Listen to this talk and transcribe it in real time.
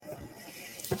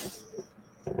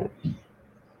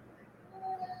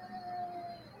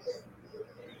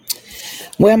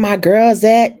Where my girls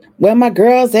at? Where my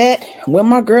girls at? Where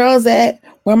my girls at?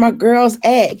 Where my girls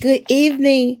at? Good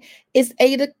evening. It's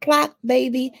 8 o'clock,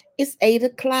 baby. It's 8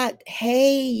 o'clock.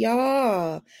 Hey,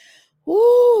 y'all.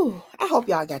 Woo. I hope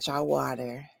y'all got y'all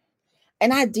water.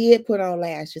 And I did put on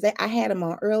lashes. I had them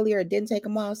on earlier, didn't take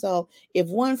them on. So if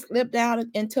one slipped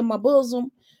down into my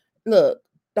bosom, look,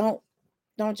 don't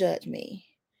don't judge me.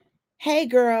 Hey,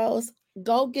 girls,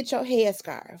 go get your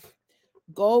headscarf.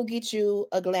 Go get you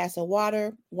a glass of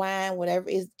water, wine, whatever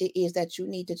it is that you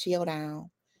need to chill down.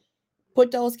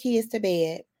 Put those kids to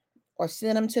bed or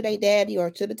send them to their daddy or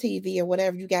to the TV or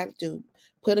whatever you got to do.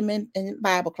 Put them in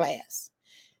Bible class.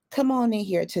 Come on in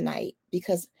here tonight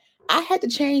because I had to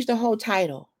change the whole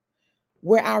title.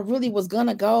 Where I really was going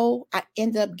to go, I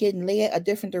ended up getting led a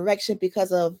different direction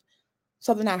because of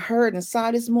something I heard and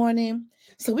saw this morning.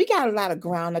 So we got a lot of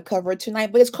ground to cover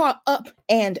tonight, but it's called Up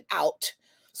and Out.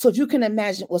 So if you can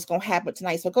imagine what's going to happen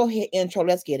tonight. So go ahead, intro.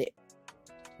 Let's get it.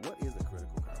 What is a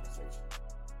critical conversation?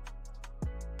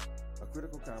 A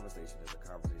critical conversation is a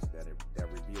conversation that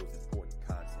reveals important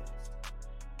context,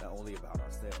 not only about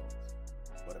ourselves,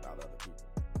 but about other people.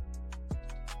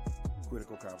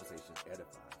 Critical conversations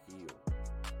edify, heal,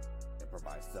 and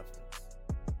provide substance.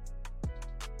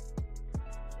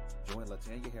 Join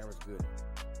Latanya Harris Gooden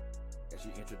as she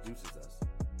introduces us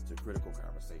to critical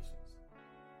conversations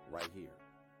right here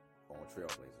on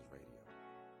Trailblazers Radio.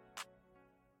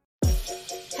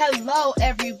 Hello,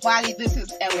 everybody. This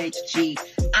is LHG.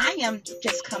 I am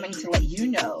just coming to let you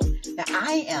know that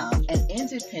I am an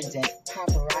independent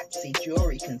paparazzi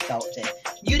jewelry consultant.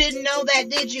 You didn't know that,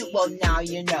 did you? Well, now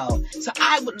you know. So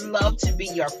I would love to be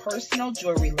your personal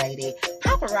jewelry lady.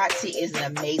 Paparazzi is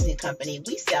an amazing company.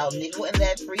 We sell nickel and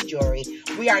lead-free jewelry.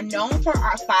 We are known for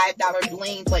our $5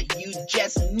 bling, but you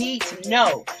just need to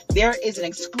know there is an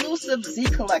exclusive Z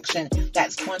collection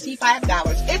that's $25.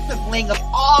 It's the bling of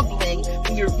all bling.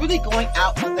 When you're really going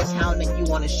out on the town and you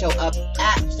want to show up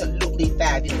absolutely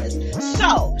fabulous.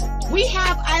 So we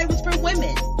have items for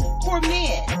women, for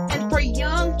men, and for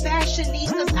young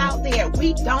fashionistas out there.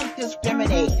 We don't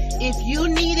discriminate. If you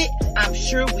need it, I'm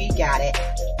sure we got it.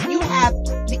 You have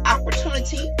the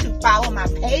opportunity to follow my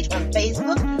page on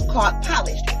Facebook called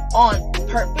Polished on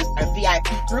Purpose, a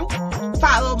VIP group.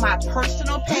 Follow my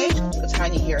personal page,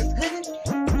 Latanya Harris Gooden.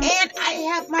 And I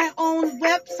have my own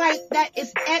website that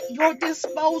is at your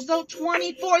disposal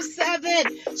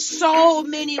 24/7. So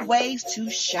many ways to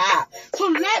shop. So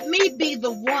let me be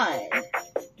the one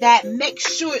that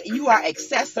makes sure you are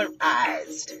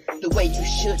accessorized the way you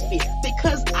should be.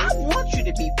 Because I want you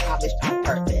to be polished on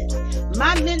purpose.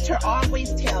 My mentor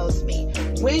always tells me,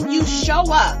 when you show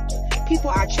up,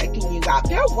 people are checking you out.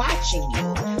 They're watching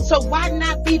you. So why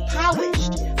not be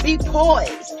polished? Be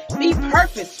poised. Be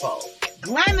purposeful.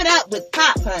 Glam it up with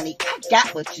pop, honey. I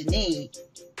got what you need.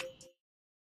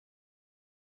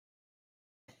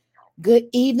 Good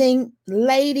evening,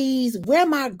 ladies. Where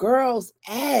my girls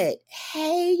at?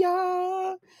 Hey,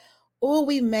 y'all. Oh,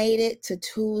 we made it to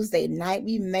Tuesday night.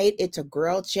 We made it to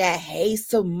GirlChat. Hey,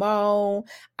 Simone.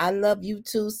 I love you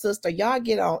too, sister. Y'all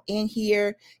get on in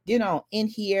here. Get on in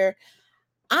here.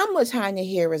 I'm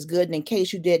Latanya Harris Gooden, in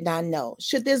case you did not know.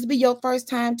 Should this be your first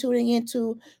time tuning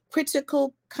into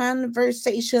Critical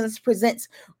Conversations presents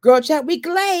GirlChat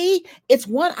Weekly? It's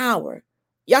 1 hour.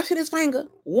 Y'all see this finger?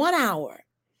 1 hour.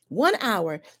 1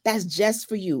 hour. That's just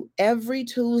for you. Every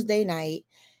Tuesday night,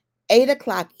 8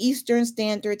 o'clock Eastern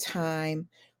Standard Time.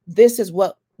 This is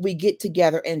what we get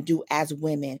together and do as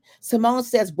women. Simone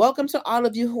says, welcome to all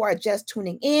of you who are just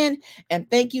tuning in, and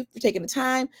thank you for taking the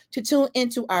time to tune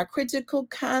into our Critical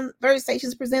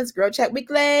Conversations presents GirlChat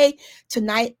Weekly.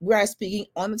 Tonight, we are speaking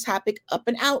on the topic Up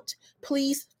and Out.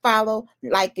 Please follow,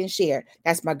 like, and share.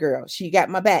 That's my girl. She got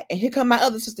my back. And here come my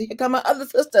other sister.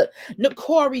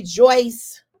 Nicori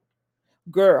Joyce.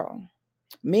 Girl,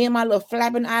 me and my little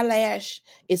flapping eyelash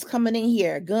is coming in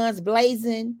here. Guns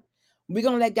blazing. We're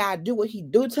going to let God do what he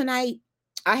do tonight.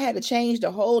 I had to change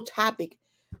the whole topic.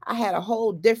 I had a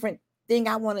whole different thing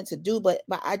I wanted to do, but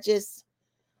I just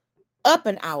up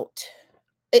and out.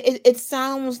 It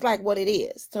sounds like what it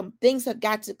is. Some things have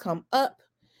got to come up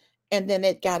and then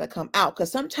it got to come out.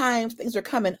 Because sometimes things are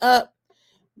coming up,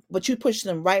 but you push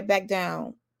them right back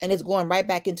down and it's going right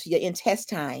back into your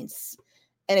intestines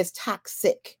and it's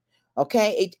toxic.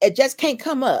 Okay? It just can't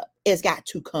come up. It's got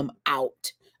to come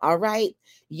out. All right?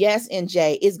 Yes, and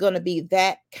Jay, it's going to be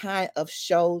that kind of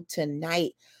show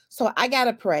tonight. So I got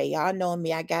to pray. Y'all know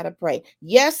me. I got to pray.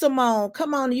 Yes, Simone,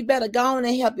 come on. You better go on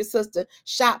and help your sister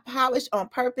shop Polished on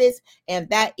Purpose. And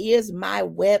that is my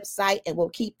website. And we'll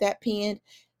keep that pinned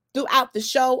throughout the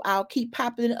show. I'll keep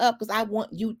popping it up because I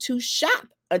want you to shop.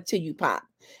 until you pop.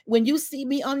 When you see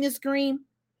me on this screen,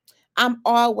 I'm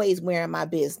always wearing my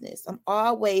business. I'm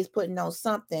always putting on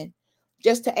something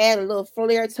just to add a little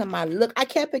flair to my look. I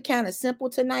kept it kind of simple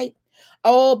tonight.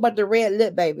 Oh, but the red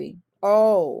lip, baby.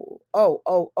 Oh.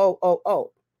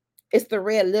 It's the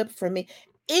red lip for me.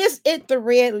 Is it the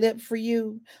red lip for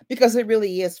you? Because it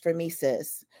really is for me,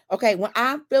 sis. Okay, when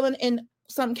I'm feeling in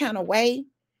some kind of way,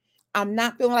 I'm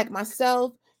not feeling like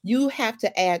myself. You have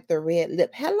to add the red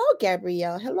lip. Hello,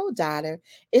 Gabrielle. Hello, daughter.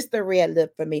 It's the red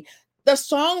lip for me. The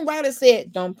songwriter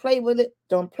said, don't play with it,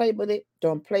 don't play with it,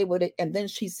 don't play with it. And then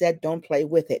she said, don't play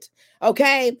with it.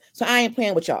 Okay? So I ain't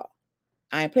playing with y'all.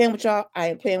 I ain't playing with y'all. I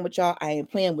ain't playing with y'all. I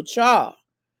ain't playing with y'all.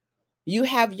 You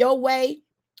have your way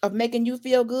of making you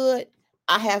feel good.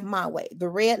 I have my way. The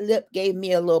red lip gave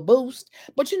me a little boost.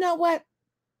 But you know what?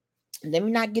 Let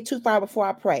me not get too far before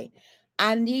I pray.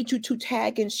 I need you to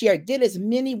tag and share. Get as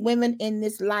many women in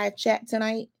this live chat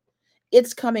tonight.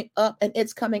 It's coming up and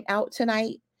it's coming out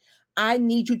tonight. I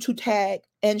need you to tag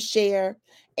and share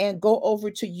and go over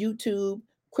to YouTube,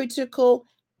 Critical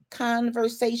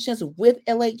Conversations with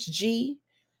LHG,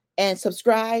 and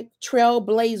subscribe,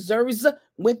 Trailblazers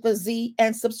with the Z,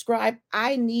 and subscribe.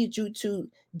 I need you to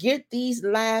get these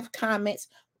live comments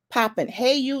popping.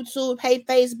 Hey, YouTube. Hey,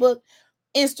 Facebook,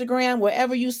 Instagram,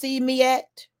 wherever you see me at,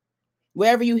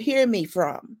 wherever you hear me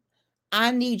from.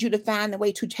 I need you to find a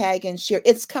way to tag and share.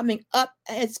 It's coming up.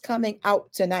 It's coming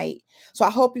out tonight. So I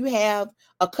hope you have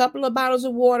a couple of bottles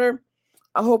of water.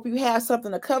 I hope you have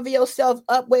something to cover yourself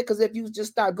up with, because if you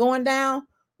just start going down,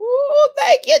 ooh,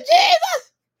 thank you,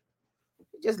 Jesus.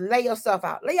 Just lay yourself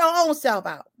out. Lay your own self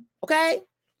out. Okay?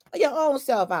 Lay your own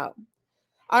self out.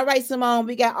 All right, Simone.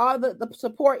 We got all the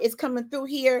support is coming through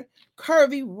here.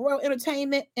 Curvy Royal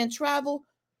Entertainment and Travel.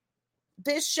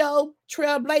 This show,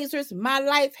 Trailblazers, My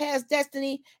Life Has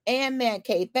Destiny, and Man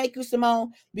Cave. Thank you,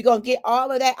 Simone. We're going to get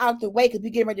all of that out the way because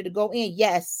we're getting ready to go in.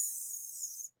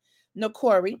 Yes. No,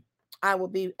 Corey, I will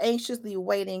be anxiously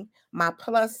waiting my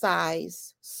plus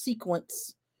size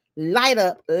sequence light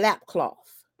up lap cloth.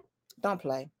 Don't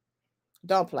play.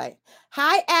 Don't play.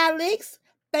 Hi, Alex.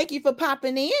 Thank you for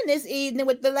popping in this evening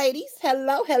with the ladies.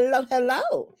 Hello, hello,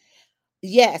 hello.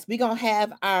 Yes, we're going to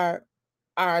have our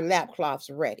lap cloths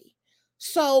ready.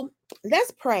 So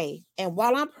let's pray. And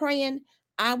while I'm praying,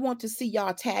 I want to see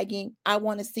y'all tagging. I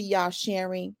want to see y'all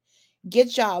sharing.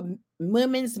 Get y'all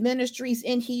women's ministries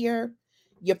in here,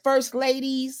 your first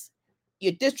ladies,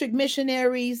 your district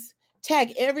missionaries.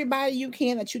 Tag everybody you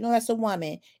can that you know that's a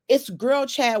woman. It's Girl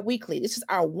Chat Weekly. This is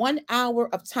our 1 hour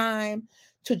of time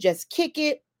to just kick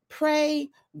it, pray,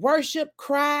 worship,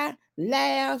 cry,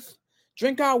 laugh,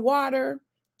 drink our water,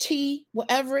 tea,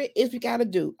 whatever it is we got to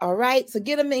do. All right. So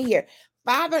get them in here.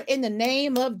 Father, in the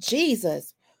name of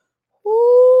Jesus.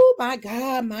 Oh, my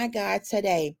God,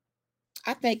 today.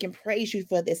 I thank and praise you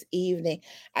for this evening.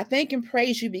 I thank and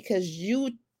praise you because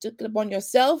you took it upon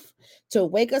yourself to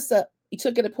wake us up. You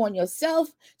took it upon yourself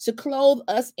to clothe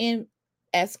us in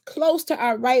as close to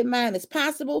our right mind as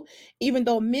possible, even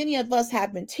though many of us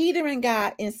have been teetering,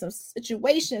 God, in some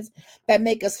situations that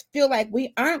make us feel like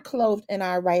we aren't clothed in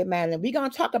our right mind. And we're going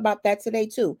to talk about that today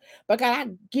too. But God,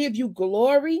 I give you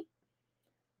glory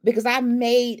because I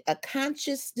made a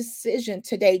conscious decision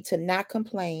today to not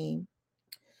complain.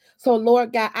 So,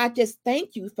 Lord God, I just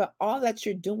thank you for all that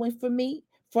you're doing for me,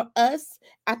 for us.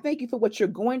 I thank you for what you're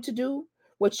going to do,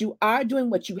 what you are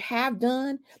doing, what you have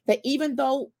done. That even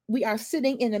though we are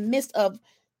sitting in the midst of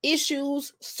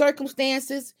issues,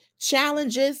 circumstances,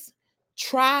 challenges,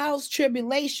 trials,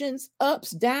 tribulations,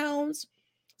 ups, downs,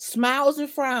 smiles, and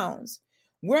frowns,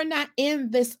 we're not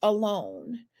in this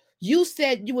alone. You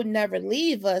said you would never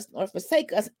leave us or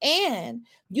forsake us, and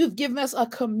you've given us a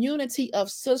community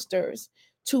of sisters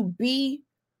to be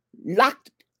locked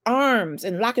arms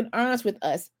and locking arms with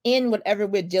us in whatever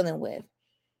we're dealing with.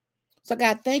 So,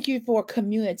 God, thank you for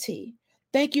community.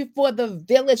 Thank you for the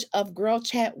village of Girl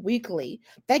Chat Weekly.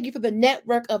 Thank you for the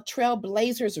network of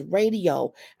Trailblazers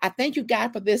Radio. I thank you,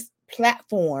 God, for this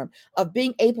platform of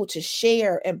being able to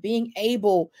share and being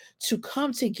able to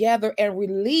come together and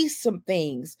release some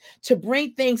things, to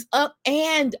bring things up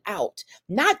and out,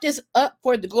 not just up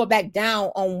for it to go back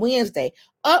down on Wednesday,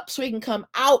 up so we can come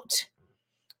out,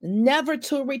 never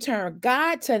to return.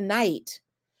 God, tonight,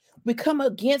 we come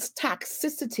against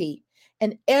toxicity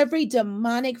and every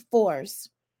demonic force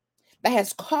that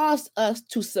has caused us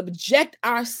to subject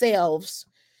ourselves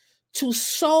to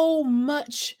so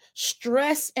much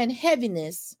stress and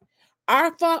heaviness,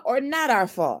 our fault or not our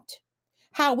fault.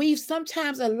 How we've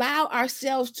sometimes allowed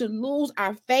ourselves to lose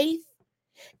our faith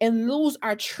and lose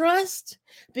our trust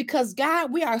because,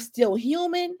 God, we are still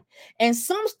human. And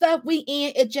some stuff we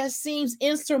in, it just seems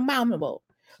insurmountable.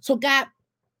 So, God,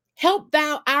 help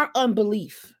thou our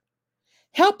unbelief.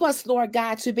 Help us, Lord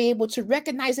God, to be able to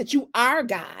recognize that you are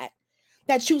God,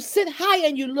 that you sit high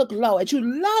and you look low, that you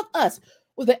love us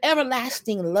with an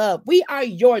everlasting love. We are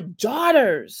your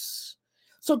daughters.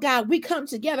 So, God, we come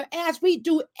together as we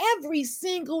do every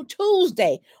single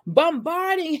Tuesday,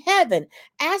 bombarding heaven,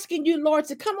 asking you, Lord,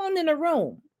 to come on in the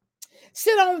room,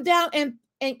 sit on down and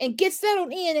get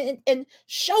settled in and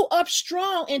show up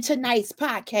strong in tonight's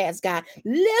podcast, God.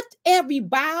 Lift every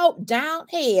bowed down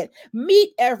head,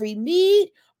 meet every need,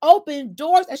 open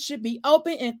doors that should be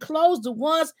open, and close the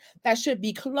ones that should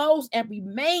be closed and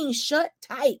remain shut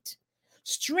tight.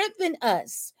 Strengthen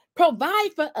us, provide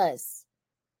for us.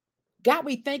 God,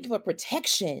 we thank you for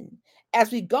protection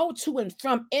as we go to and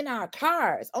from in our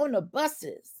cars, on the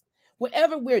buses,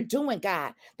 whatever we're doing,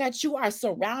 God, that you are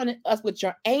surrounding us with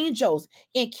your angels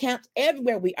encamped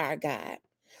everywhere we are, God.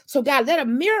 So, God, let a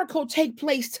miracle take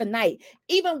place tonight,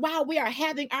 even while we are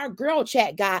having our girl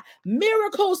chat, God.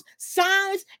 Miracles,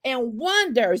 signs, and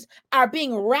wonders are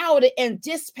being routed and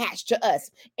dispatched to us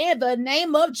in the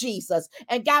name of Jesus.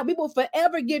 And God, we will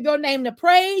forever give your name the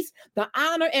praise, the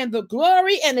honor, and the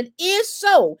glory. And it is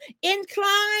so.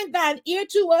 Incline thine ear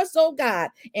to us, oh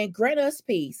God, and grant us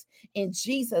peace. In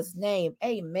Jesus' name,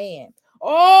 amen.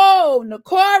 Oh,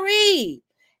 Nakori.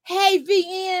 Hey,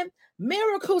 VN.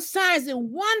 Miracles, signs,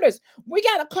 and wonders. We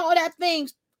got to call that thing.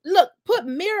 Look, put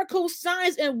miracles,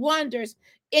 signs, and wonders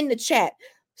in the chat.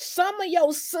 Some of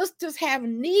your sisters have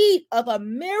need of a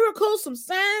miracle, some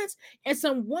signs, and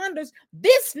some wonders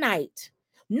this night.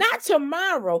 Not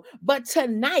tomorrow, but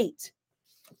tonight.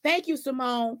 Thank you,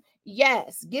 Simone.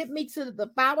 Yes, get me to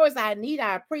the followers I need.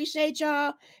 I appreciate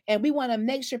y'all. And we want to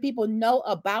make sure people know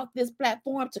about this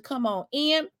platform to come on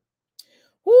in.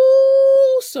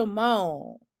 Woo,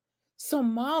 Simone.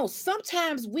 Simone,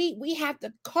 sometimes we have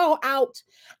to call out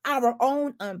our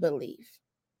own unbelief.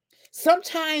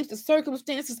 Sometimes the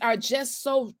circumstances are just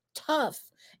so tough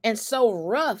and so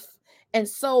rough and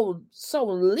so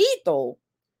lethal.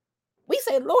 We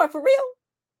say, Lord, for real?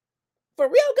 For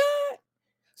real, God?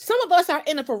 Some of us are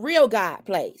in a for real God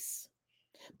place.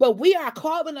 But we are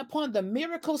calling upon the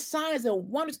miracle signs and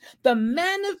wonders, the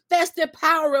manifested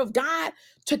power of God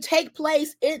to take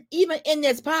place even in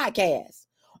this podcast.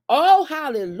 Oh,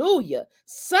 hallelujah.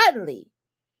 Suddenly,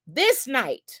 this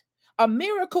night, a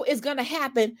miracle is going to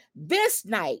happen this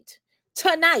night,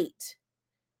 tonight,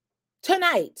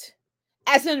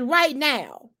 as in right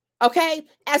now, okay?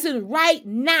 As in right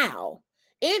now,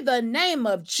 in the name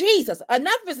of Jesus.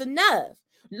 Enough is enough.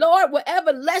 Lord,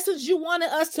 whatever lessons you wanted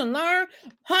us to learn,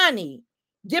 honey,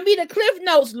 give me the cliff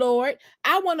notes, Lord.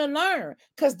 I want to learn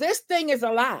because this thing is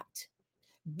a lot.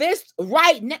 This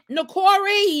right now,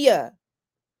 Nakori,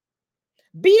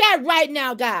 be that right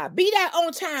now, God. Be that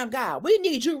on time, God. We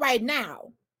need you right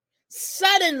now.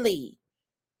 Suddenly,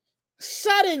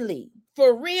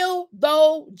 for real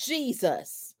though,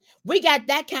 Jesus. We got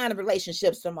that kind of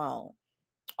relationship, Simone.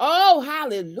 Oh,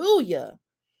 hallelujah.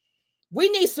 We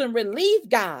need some relief,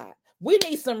 God. We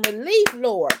need some relief,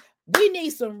 Lord. We need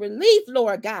some relief,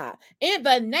 Lord God. In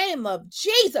the name of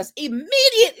Jesus,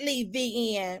 immediately,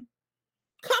 VN.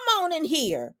 Come on in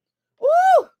here.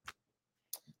 Woo!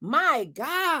 My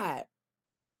God.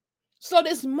 So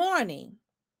this morning,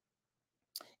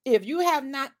 if you have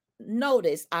not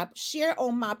noticed, I share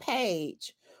on my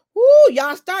page. Woo,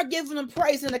 y'all start giving them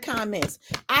praise in the comments.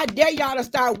 I dare y'all to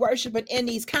start worshiping in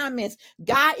these comments.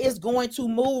 God is going to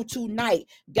move tonight.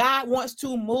 God wants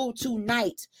to move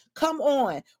tonight. Come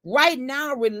on. Right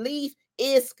now, relief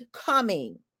is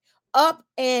coming. Up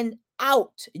and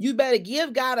out. You better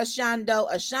give God a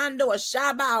shando, a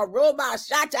shaba, a roba, a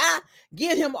shata.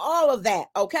 Give him all of that,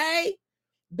 okay?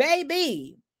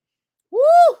 Baby. Woo!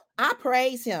 I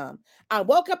praise him. I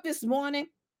woke up this morning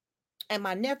and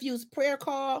my nephew's prayer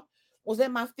call was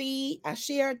in my feed. I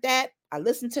shared that. I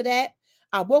listened to that.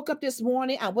 I woke up this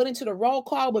morning. I went into the roll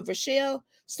call with Rochelle,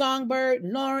 Songbird,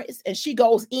 Lawrence, and she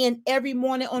goes in every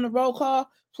morning on the roll call.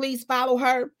 Please follow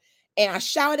her. And I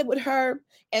shouted with her.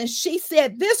 And she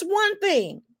said this one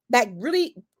thing that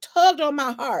really tugged on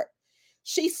my heart.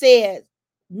 She said,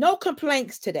 no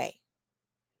complaints today.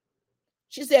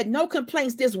 She said, no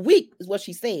complaints this week is what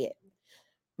she said.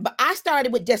 But I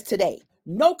started with just today.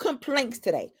 No complaints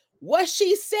today. What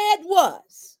she said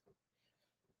was,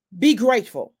 be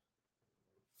grateful.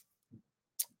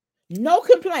 No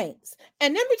complaints.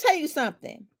 And let me tell you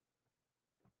something.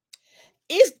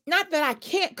 It's not that I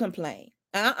can't complain.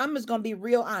 I'm just going to be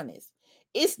real honest.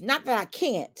 It's not that I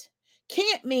can't.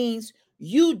 Can't means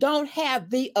you don't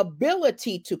have the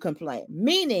ability to complain.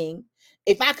 Meaning,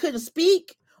 if I couldn't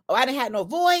speak or I didn't have no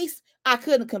voice, I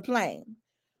couldn't complain.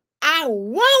 I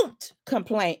won't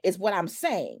complain is what I'm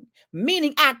saying.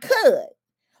 Meaning I could,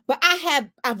 but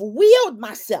I've willed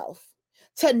myself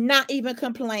to not even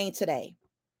complain today.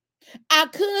 I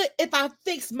could if I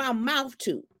fixed my mouth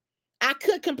to. I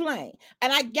could complain.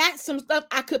 And I got some stuff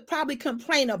I could probably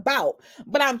complain about,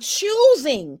 but I'm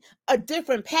choosing a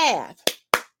different path.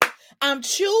 I'm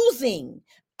choosing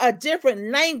a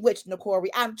different language, Nakori.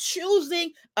 I'm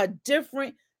choosing a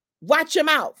different, watch your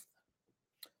mouth.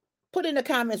 Put in the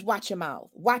comments, watch your mouth.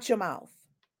 Watch your mouth.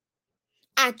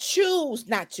 I choose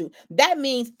not to. That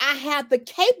means I have the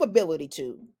capability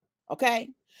to, okay?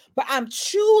 But I'm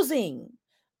choosing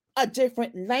a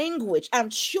different language.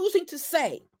 I'm choosing to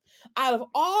say, out of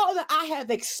all that I have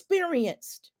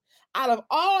experienced, out of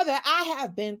all that I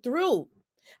have been through,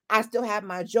 I still have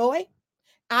my joy.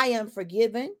 I am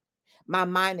forgiven. My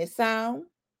mind is sound.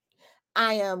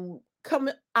 I am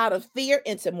coming out of fear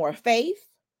into more faith.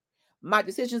 My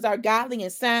decisions are godly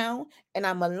and sound, and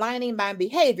I'm aligning my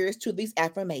behaviors to these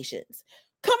affirmations.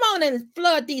 Come on and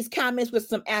flood these comments with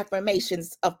some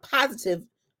affirmations of positive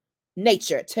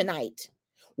nature tonight.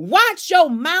 Watch your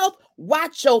mouth,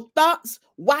 watch your thoughts,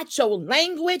 watch your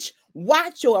language,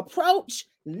 watch your approach.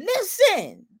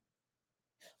 Listen.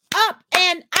 Up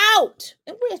and out.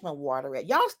 And where's my water at?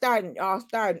 Y'all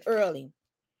starting early.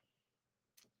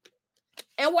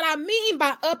 And what I mean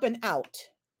by up and out,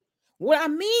 what I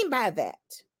mean by that,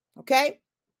 okay?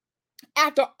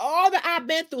 After all that I've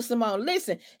been through, Simone,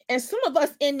 listen, and some of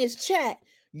us in this chat,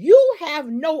 you have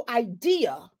no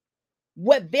idea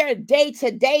what their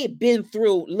day-to-day been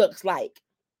through looks like.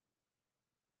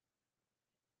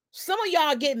 Some of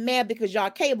y'all get mad because y'all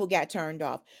cable got turned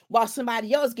off, while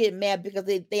somebody else get mad because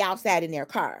they outside in their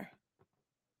car.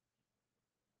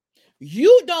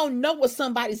 You don't know what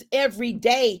somebody's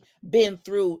everyday been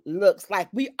through looks like.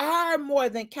 We are more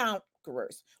than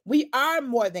conquerors. We are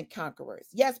more than conquerors.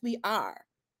 Yes, we are.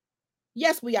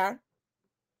 Yes, we are.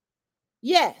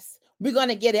 Yes, we're going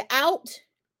to get it out,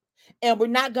 and we're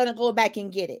not going to go back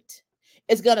and get it.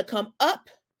 It's going to come up.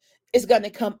 It's going to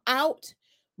come out.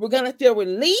 We're going to feel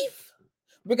relief.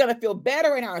 We're going to feel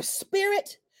better in our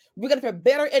spirit. We're going to feel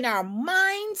better in our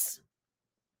minds.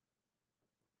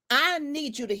 I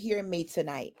need you to hear me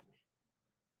tonight.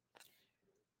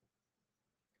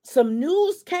 Some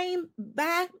news came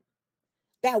by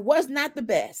that was not the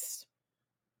best.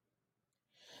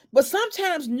 But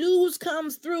sometimes news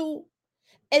comes through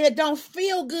and it don't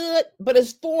feel good, but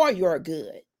it's for your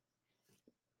good.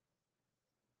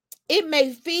 It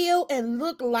may feel and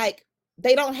look like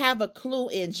they don't have a clue,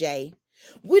 NJ.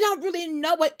 We don't really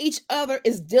know what each other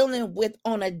is dealing with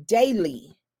on a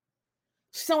daily.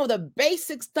 Some of the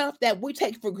basic stuff that we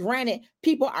take for granted,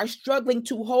 people are struggling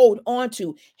to hold on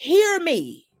to. Hear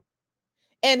me,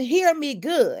 and hear me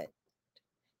good.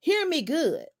 Hear me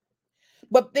good.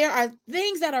 But there are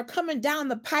things that are coming down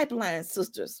the pipeline,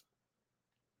 sisters,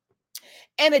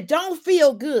 and it don't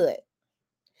feel good.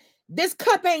 This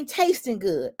cup ain't tasting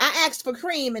good. I asked for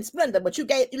cream and Splenda, but you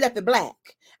left it black.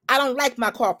 I don't like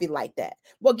my coffee like that.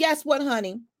 Well, guess what,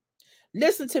 honey?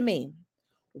 Listen to me.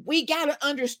 We got to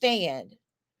understand,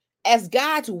 as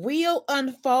God's will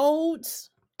unfolds,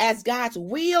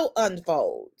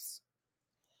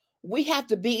 we have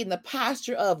to be in the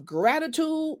posture of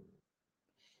gratitude.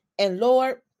 And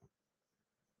Lord,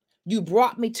 you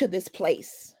brought me to this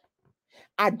place.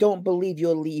 I don't believe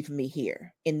you'll leave me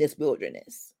here in this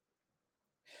wilderness.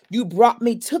 You brought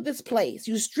me to this place.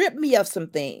 You stripped me of some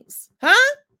things.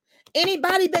 Huh?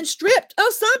 Anybody been stripped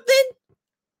of something?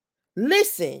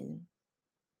 Listen,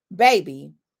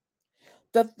 baby,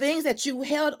 the things that you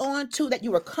held on to, that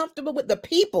you were comfortable with, the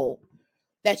people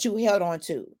that you held on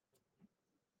to,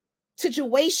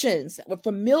 situations that were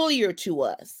familiar to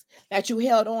us that you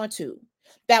held on to,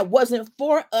 that wasn't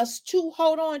for us to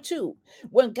hold on to.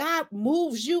 When God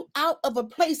moves you out of a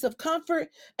place of comfort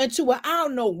into a, I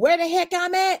don't know where the heck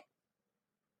I'm at.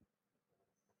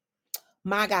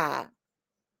 My God,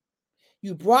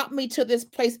 you brought me to this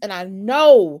place, and I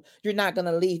know you're not going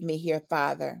to leave me here,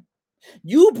 Father.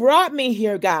 You brought me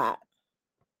here, God,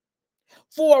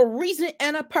 for a reason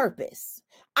and a purpose.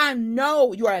 I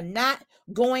know you are not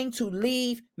going to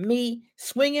leave me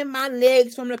swinging my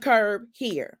legs from the curb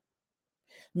here.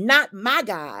 Not my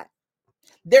God.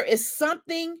 There is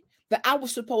something that I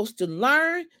was supposed to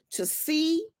learn, to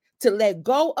see, to let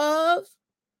go of,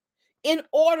 in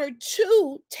order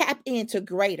to tap into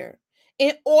greater,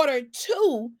 in order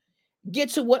to get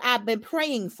to what I've been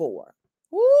praying for.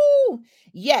 Woo!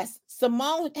 Yes,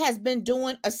 Simone has been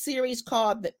doing a series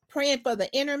called Praying for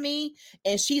the Inner Me,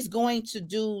 and she's going to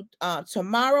do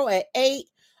tomorrow at 8.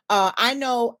 I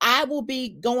know I will be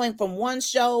going from one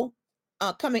show,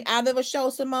 coming out of a show,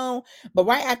 Simone, but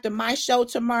right after my show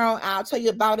tomorrow, I'll tell you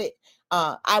about it.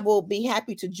 I will be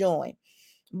happy to join.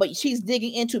 But she's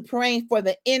digging into praying for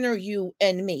the inner you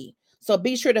and me. So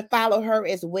be sure to follow her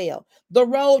as well. The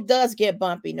road does get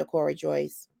bumpy, Nicori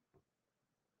Joyce.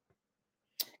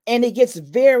 And it gets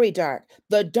very dark.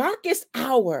 The darkest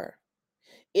hour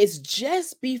is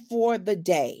just before the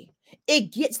day.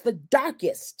 It gets the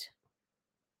darkest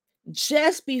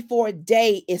just before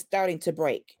day is starting to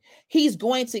break. He's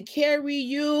going to carry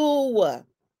you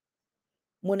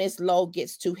when this load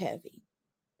gets too heavy.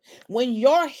 When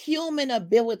your human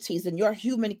abilities and your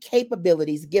human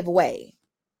capabilities give way,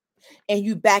 and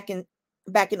you backing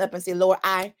up and say, Lord,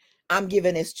 I'm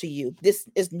giving this to you. This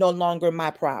is no longer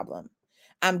my problem.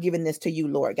 I'm giving this to you,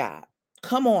 Lord God.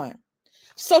 Come on.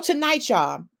 So tonight,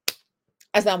 y'all,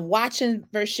 as I'm watching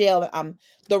Rochelle,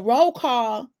 the roll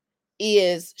call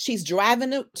is she's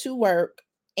driving to work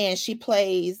and she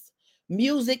plays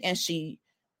music and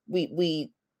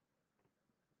we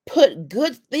put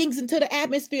good things into the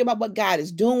atmosphere about what God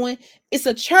is doing. It's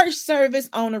a church service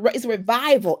it's a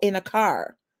revival in a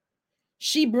car.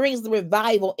 She brings the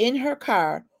revival in her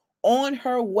car on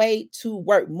her way to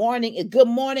work. Good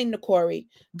morning, Nicori.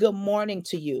 Good morning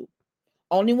to you.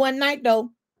 Only one night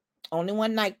though.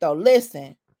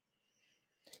 Listen.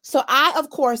 So I,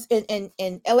 of course, in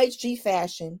LHG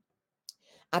fashion,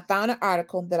 I found an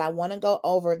article that I want to go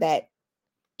over that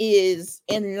is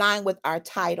in line with our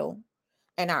title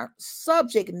and our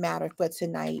subject matter for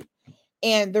tonight.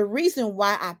 And the reason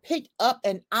why I picked up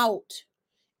and out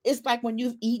is like when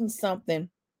you've eaten something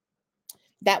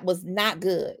that was not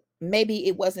good. Maybe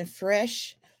it wasn't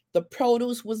fresh. The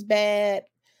produce was bad.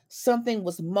 Something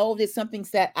was molded. Something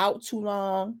sat out too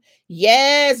long.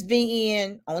 Yes,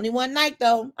 VN. Only one night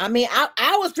though. I mean,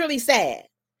 I was really sad.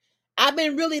 I've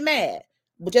been really mad,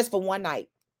 but just for one night.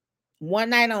 One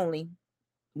night only.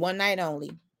 One night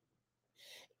only.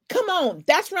 Come on,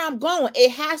 that's where I'm going.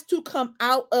 It has to come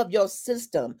out of your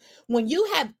system. When you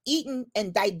have eaten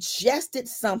and digested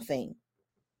something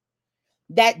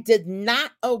that did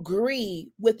not agree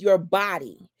with your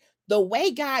body, the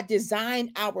way God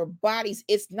designed our bodies,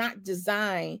 it's not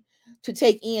designed to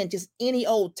take in just any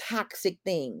old toxic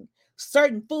thing.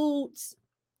 Certain foods,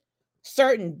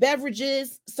 certain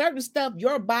beverages, certain stuff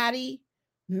your body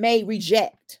may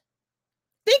reject.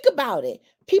 Think about it.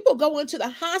 People go into the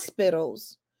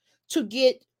hospitals to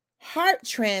get heart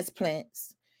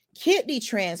transplants, kidney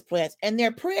transplants, and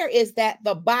their prayer is that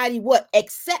the body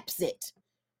accepts it.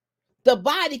 The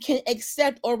body can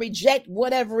accept or reject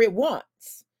whatever it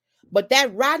wants. But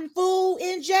that rotten food,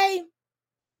 NJ,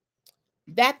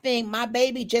 that thing, my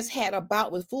baby just had a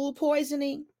bout with food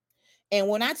poisoning. And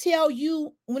when I tell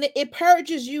you, when it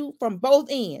purges you from both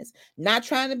ends, not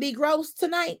trying to be gross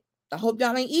tonight, I hope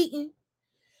y'all ain't eating.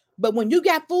 But when you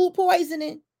got food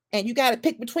poisoning and you got to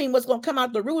pick between what's going to come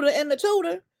out the rooter and the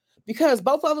tutor, because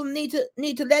both of them need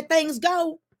to let things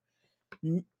go.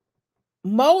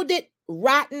 Molded,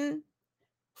 rotten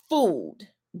food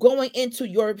going into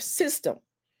your system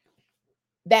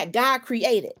that God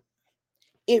created,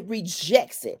 it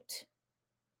rejects it.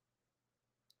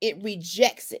 It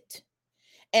rejects it.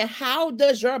 And how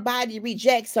does your body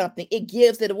reject something? It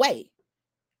gives it away,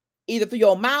 either through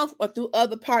your mouth or through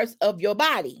other parts of your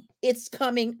body. It's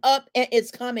coming up and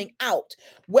it's coming out,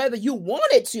 whether you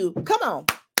want it to. Come on.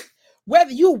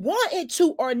 Whether you want it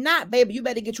to or not, baby, you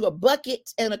better get you a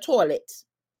bucket and a toilet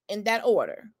in that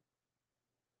order.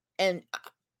 And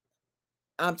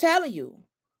I'm telling you,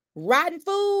 rotten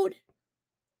food,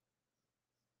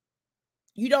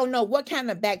 you don't know what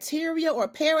kind of bacteria or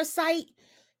parasite.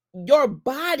 Your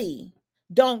body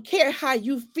don't care how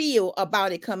you feel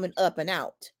about it coming up and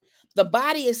out. The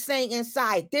body is saying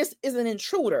inside, this is an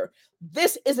intruder.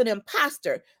 This is an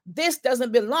imposter. This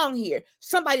doesn't belong here.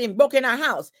 Somebody broke in our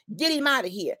house. Get him out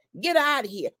of here. Get her out of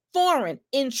here. Foreign,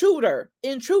 intruder,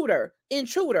 intruder,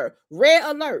 intruder. Red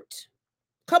alert.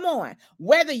 Come on.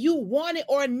 Whether you want it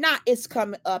or not, it's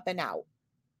coming up and out.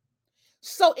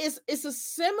 So it's a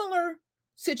similar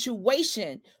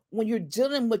situation when you're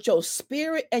dealing with your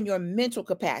spirit and your mental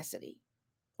capacity.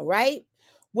 All right.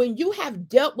 When you have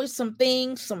dealt with some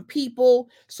things, some people,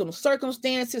 some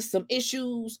circumstances, some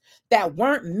issues that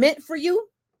weren't meant for you,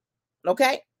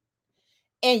 okay,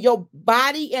 and your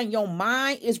body and your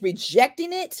mind is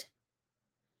rejecting it,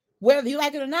 whether you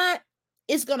like it or not,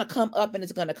 it's going to come up and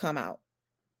it's going to come out.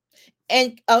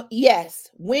 And yes,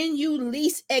 when you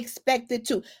least expect it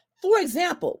to. For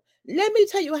example, Let me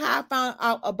tell you how I found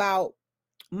out about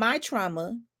my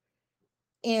trauma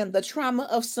and the trauma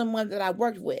of someone that I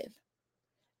worked with.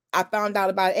 I found out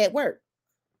about it at work.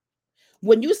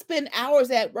 When you spend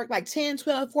hours at work, like 10,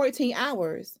 12, 14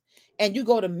 hours, and you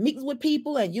go to meetings with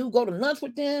people and you go to lunch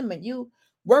with them and you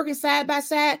working side by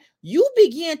side, you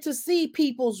begin to see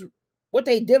people's what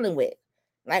they dealing with.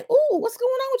 Like, oh, what's going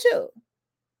on with you?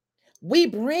 We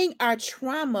bring our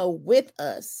trauma with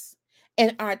us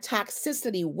and our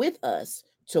toxicity with us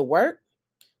to work,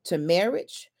 to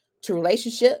marriage, to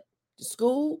relationship, to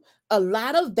school. A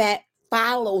lot of that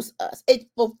follows us. It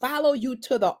will follow you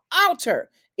to the altar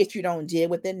if you don't deal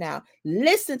with it now.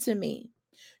 Listen to me.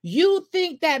 You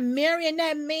think that marrying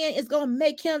that man is going to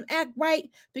make him act right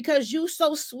because you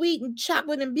so sweet and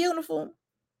chocolate and beautiful?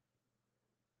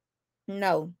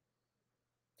 No.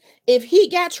 If he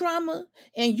got trauma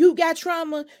and you got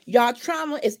trauma, y'all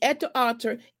trauma is at the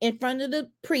altar in front of the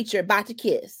preacher about to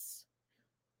kiss.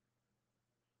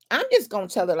 I'm just going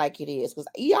to tell it like it is because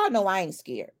y'all know I ain't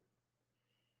scared.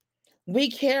 We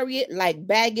carry it like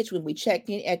baggage when we check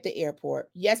in at the airport.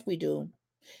 Yes, we do.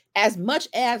 As much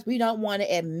as we don't want to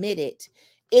admit it,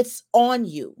 it's on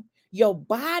you. Your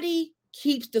body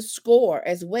keeps the score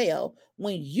as well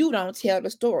when you don't tell the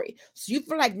story. So you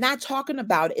feel like not talking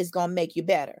about it is going to make you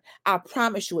better. I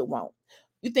promise you it won't.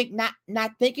 You think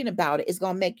not thinking about it is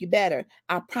going to make you better.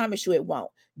 I promise you it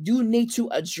won't. You need to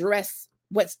address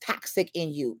what's toxic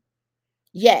in you.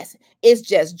 Yes, it's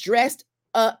just dressed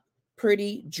up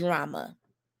pretty drama.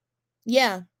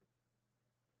 Yeah.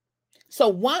 So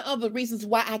one of the reasons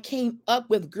why I came up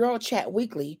with Girl Chat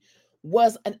Weekly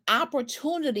was an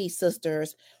opportunity,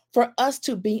 sisters, for us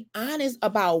to be honest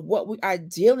about what we are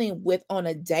dealing with on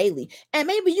a daily. And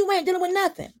maybe you ain't dealing with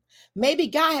nothing. Maybe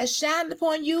God has shined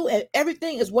upon you and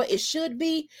everything is what it should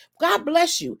be. God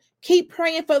bless you. Keep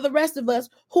praying for the rest of us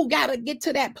who got to get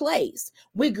to that place.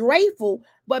 We're grateful,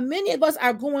 but many of us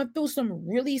are going through some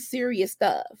really serious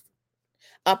stuff.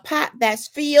 A pot that's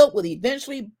filled will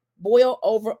eventually boil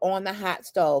over on the hot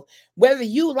stove, whether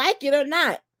you like it or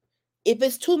not. If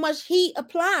it's too much heat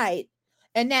applied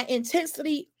and that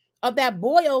intensity of that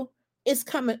boil is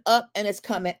coming up and it's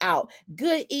coming out.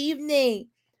 Good evening,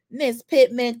 Miss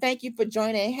Pittman. Thank you for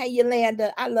joining. Hey,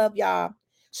 Yolanda. I love y'all.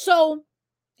 So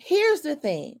here's the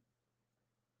thing.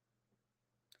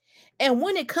 And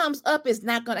when it comes up, it's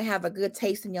not going to have a good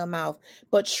taste in your mouth.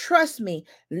 But trust me,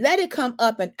 let it come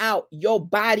up and out. Your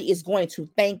body is going to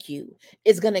thank you.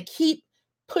 It's going to keep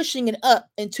pushing it up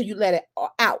until you let it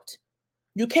out.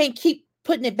 You can't keep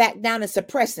putting it back down and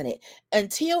suppressing it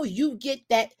until you get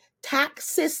that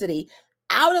toxicity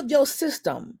out of your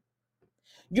system.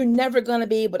 You're never going to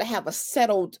be able to have a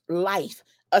settled life,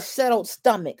 a settled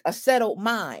stomach, a settled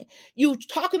mind. You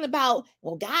talking about,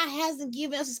 well, God hasn't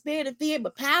given us a spirit of fear,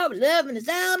 but power, love, and a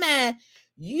sound mind.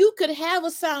 You could have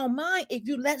a sound mind if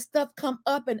you let stuff come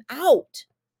up and out.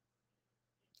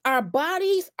 Our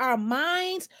bodies, our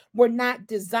minds were not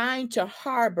designed to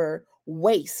harbor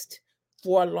waste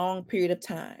for a long period of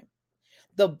time.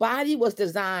 The body was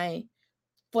designed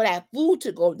for that food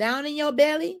to go down in your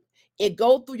belly. It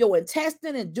go through your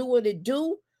intestine and do what it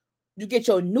do. You get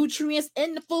your nutrients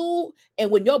in the food. And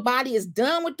when your body is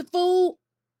done with the food,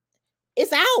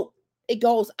 it's out. It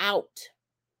goes out.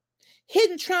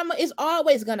 Hidden trauma is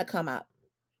always going to come out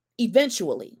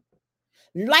eventually.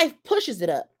 Life pushes it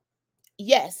up.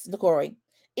 Yes, Corey.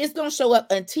 It's going to show up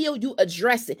until you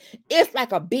address it. It's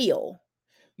like a bill.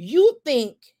 You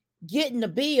think getting the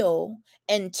bill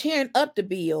and tearing up the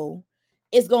bill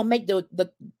is going to make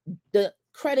the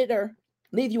creditor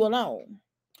leave you alone.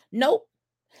 Nope.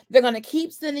 They're going to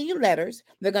keep sending you letters.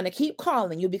 They're going to keep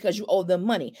calling you because you owe them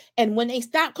money. And when they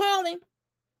stop calling,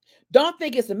 don't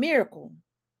think it's a miracle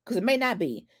because it may not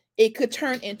be. It could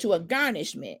turn into a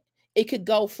garnishment. It could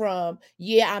go from,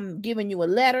 yeah, I'm giving you a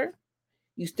letter.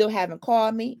 You still haven't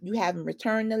called me. You haven't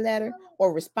returned the letter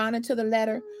or responded to the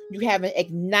letter. You haven't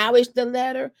acknowledged the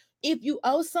letter. If you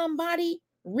owe somebody,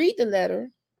 read the letter,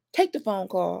 take the phone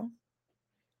call.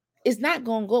 It's not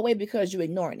going to go away because you're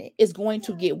ignoring it. It's going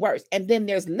to get worse. And then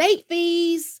there's late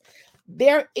fees.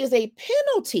 There is a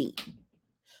penalty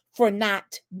for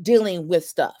not dealing with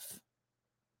stuff.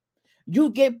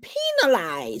 You get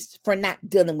penalized for not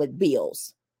dealing with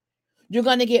bills. You're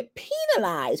going to get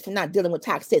penalized for not dealing with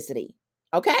toxicity.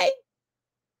 Okay?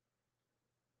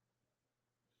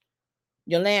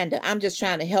 Yolanda, I'm just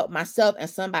trying to help myself and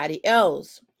somebody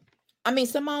else. I mean,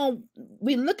 Simone,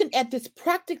 we're looking at this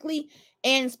practically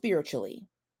and spiritually.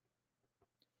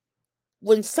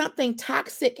 When something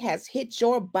toxic has hit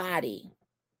your body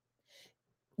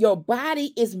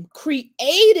is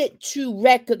created to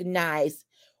recognize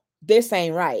this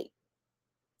ain't right.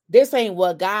 This ain't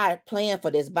what God planned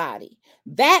for this body.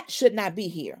 That should not be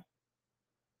here.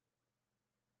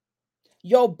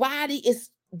 Your body is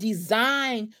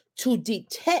designed to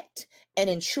detect an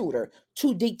intruder,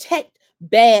 to detect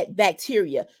bad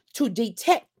bacteria, to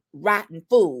detect rotten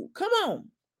food. Come on.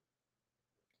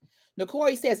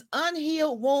 Nacori says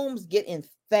unhealed wounds get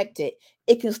infected.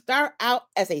 It can start out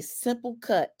as a simple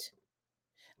cut.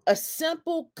 A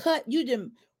simple cut. You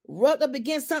didn't rub up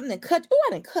against something and cut. Oh,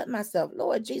 I didn't cut myself.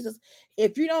 Lord Jesus.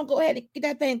 If you don't go ahead and get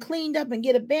that thing cleaned up and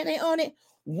get a band-aid on it,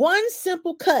 one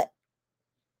simple cut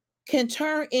can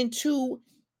turn into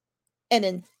an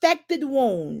infected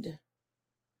wound.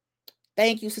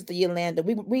 Thank you, Sister Yolanda.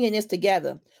 We in this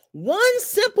together. One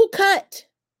simple cut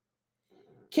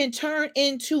can turn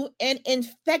into an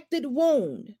infected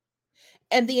wound,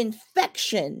 and the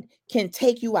infection can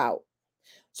take you out.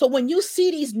 So when you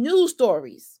see these news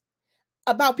stories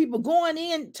about people going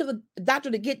in to the doctor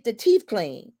to get the teeth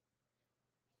cleaned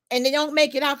and they don't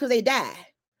make it out because they die,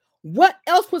 what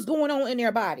else was going on in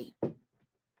their body?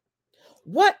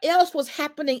 What else was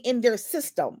happening in their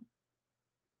system?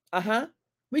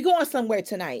 We're going somewhere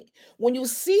tonight. When you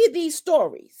see these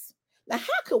stories, now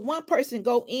how could one person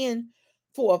go in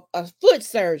for a foot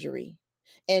surgery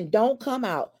and don't come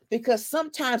out? Because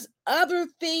sometimes other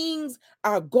things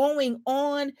are going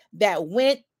on that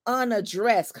went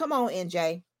unaddressed. Come on,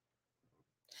 NJ.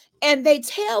 And they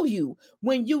tell you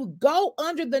when you go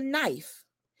under the knife,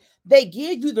 they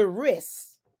give you the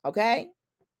risks, okay?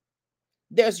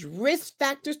 There's risk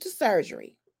factors to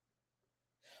surgery.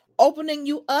 Opening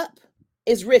you up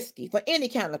is risky for any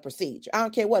kind of procedure. I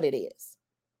don't care what it is.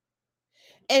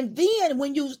 And then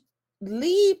when you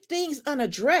leave things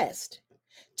unaddressed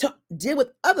to deal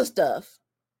with other stuff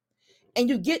and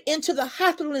you get into the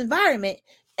hospital environment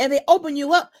and they open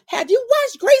you up. Have you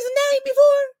watched Grey's Anatomy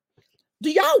before?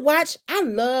 Do y'all watch? I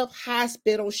love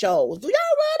hospital shows. Do y'all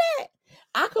love that?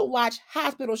 I could watch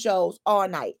hospital shows all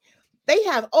night. They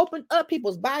have opened up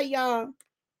people's body, y'all.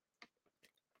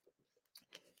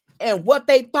 And what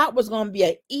they thought was going to be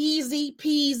an easy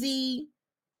peasy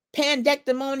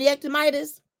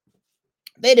pandectomoniectomitis,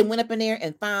 they done went up in there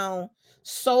and found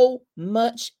so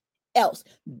much else.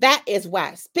 That is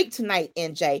why, speak tonight,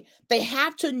 NJ. They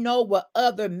have to know what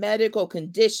other medical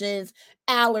conditions,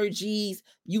 allergies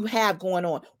you have going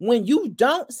on. When you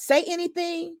don't say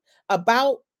anything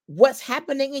about what's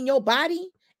happening in your body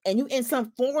and you in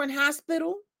some foreign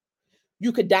hospital,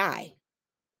 you could die.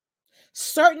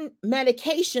 Certain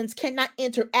medications cannot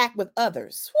interact with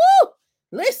others. Woo!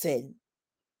 Listen.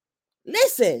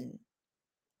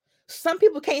 Some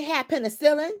people can't have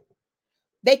penicillin.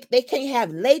 They can't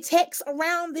have latex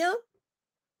around them.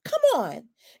 Come on.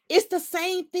 It's the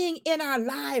same thing in our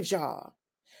lives, y'all.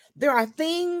 There are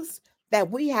things that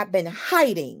we have been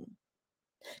hiding.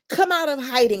 Come out of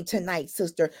hiding tonight,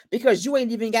 sister, because you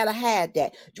ain't even got to have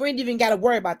that. You ain't even got to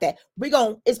worry about that.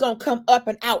 It's going to come up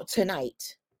and out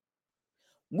tonight.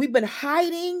 We've been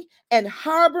hiding and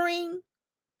harboring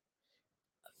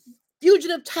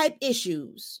fugitive type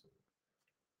issues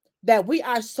that we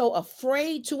are so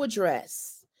afraid to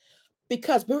address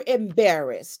because we're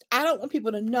embarrassed. I don't want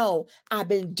people to know I've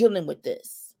been dealing with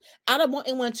this. I don't want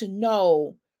anyone to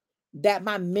know that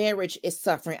my marriage is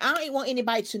suffering. I don't even want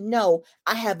anybody to know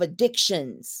I have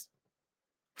addictions.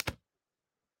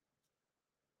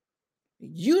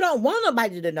 You don't want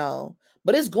nobody to know,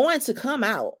 but it's going to come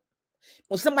out.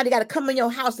 When somebody got to come in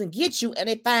your house and get you and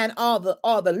they find all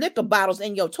the liquor bottles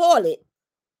in your toilet,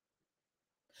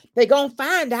 they're going to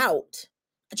find out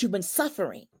that you've been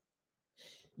suffering.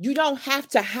 You don't have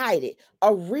to hide it.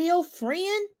 A real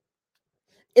friend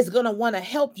is going to want to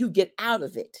help you get out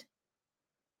of it.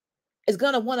 Is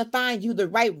going to want to find you the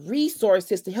right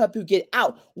resources to help you get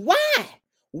out. Why?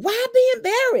 Why be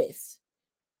embarrassed?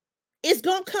 It's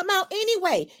going to come out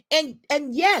anyway.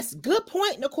 And yes, good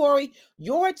point, Nacori.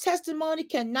 Your testimony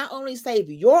can not only save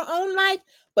your own life,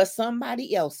 but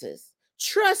somebody else's.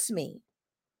 Trust me.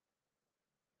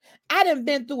 I done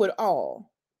been through it all.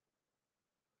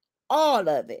 All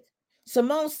of it.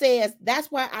 Simone says, that's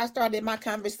why I started my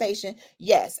conversation.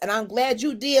 Yes, and I'm glad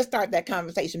you did start that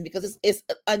conversation because it's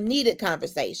a needed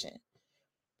conversation.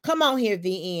 Come on here,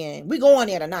 VN. We going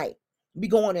there tonight. We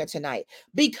going there tonight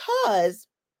because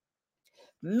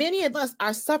many of us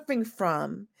are suffering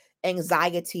from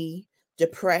anxiety,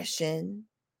 depression.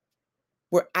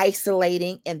 We're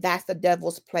isolating, and that's the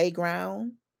devil's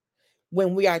playground.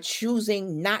 When we are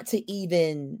choosing not to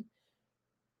even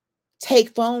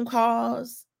take phone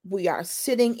calls, we are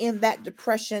sitting in that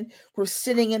depression. We're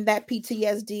sitting in that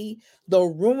PTSD. The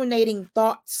ruminating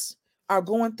thoughts are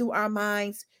going through our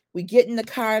minds. We get in the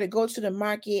car to go to the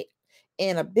market,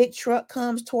 and a big truck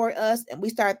comes toward us, and we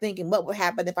start thinking, what would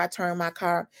happen if I turn my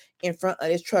car in front of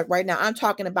this truck right now? I'm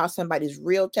talking about somebody's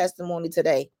real testimony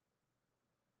today.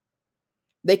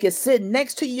 They could sit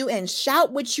next to you and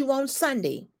shout with you on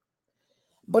Sunday,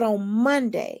 but on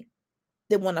Monday,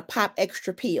 they want to pop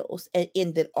extra pills and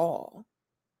end it all.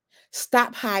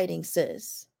 Stop hiding,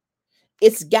 sis.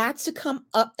 It's got to come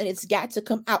up and it's got to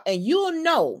come out. And you'll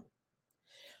know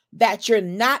that you're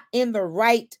not in the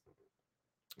right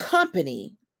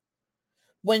company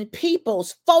when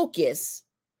people's focus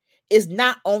is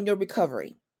not on your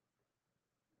recovery.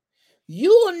 You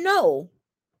will know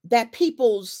that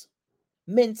people's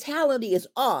mentality is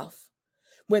off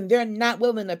when they're not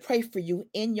willing to pray for you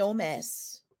in your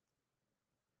mess.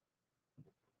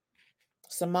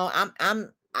 Simone,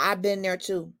 I've been there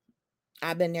too.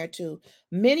 I've been there too.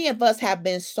 Many of us have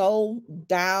been so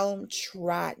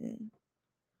downtrodden.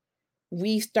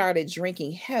 We started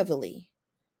drinking heavily.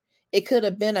 It could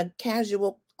have been a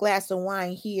casual glass of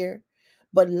wine here,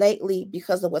 but lately,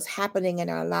 because of what's happening in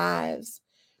our lives,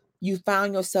 you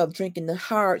found yourself drinking the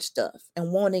hard stuff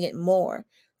and wanting it more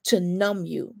to numb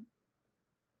you.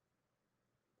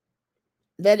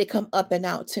 Let it come up and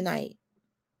out tonight.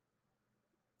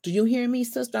 Do you hear me,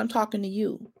 sister? I'm talking to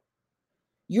you.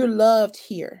 You're loved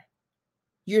here.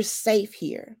 You're safe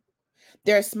here.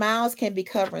 Their smiles can be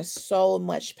covering so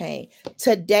much pain.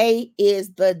 Today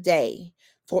is the day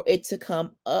for it to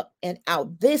come up and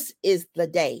out. This is the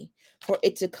day for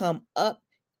it to come up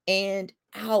and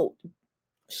out.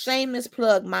 Shameless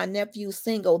plug, my nephew's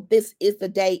single, This Is the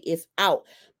Day, is out.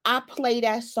 I play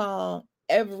that song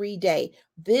every day.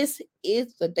 This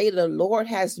is the day the Lord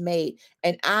has made,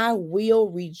 and I will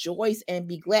rejoice and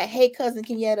be glad. Hey, cousin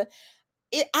Kenyatta,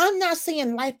 I'm not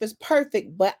saying life is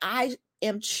perfect, but I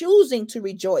am choosing to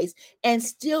rejoice and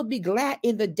still be glad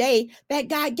in the day that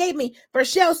God gave me.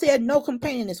 Rochelle said no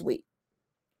complaining this week.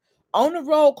 On the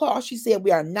roll call, she said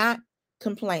we are not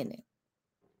complaining.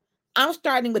 I'm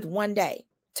starting with one day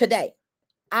today.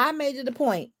 I made it a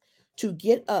point to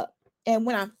get up. And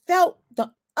when I felt the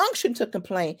unction to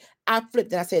complain, I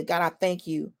flipped and I said, God, I thank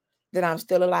you that I'm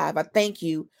still alive. I thank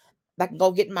you that I can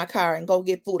go get in my car and go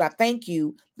get food. I thank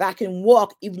you that I can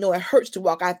walk even though it hurts to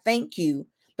walk. I thank you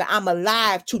that I'm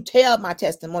alive to tell my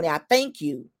testimony. I thank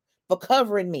you for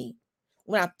covering me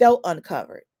when I felt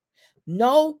uncovered.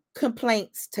 No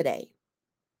complaints today.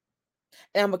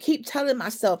 And I'm going to keep telling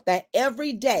myself that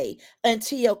every day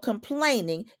until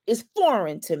complaining is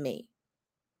foreign to me.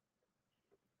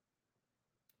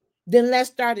 Then let's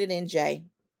start it, NJ.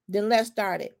 Then let's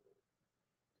start it.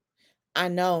 I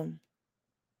know.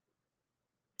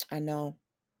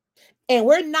 And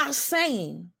we're not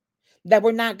saying that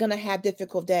we're not going to have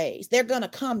difficult days. They're going to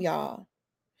come, y'all.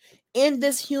 In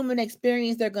this human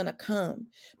experience, they're going to come.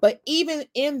 But even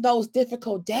in those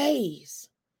difficult days,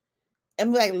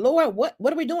 and we're like, Lord, what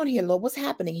are we doing here, Lord? What's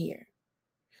happening here?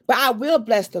 But I will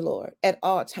bless the Lord at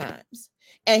all times,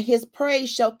 and his praise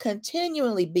shall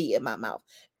continually be in my mouth.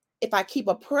 If I keep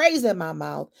a praise in my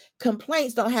mouth,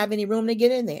 complaints don't have any room to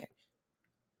get in there.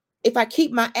 If I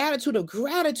keep my attitude of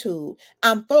gratitude,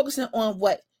 I'm focusing on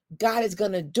what God is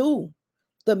going to do,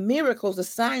 the miracles, the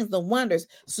signs, the wonders.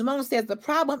 Simone says the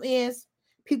problem is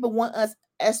people want us,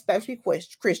 especially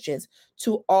Christians,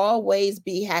 to always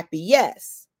be happy.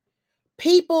 Yes,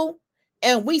 people,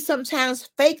 and we sometimes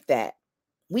fake that.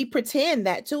 We pretend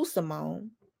that too,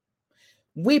 Simone.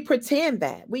 We pretend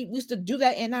that. We used to do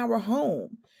that in our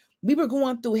home. We were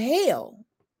going through hell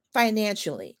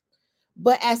financially.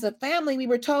 But as a family, we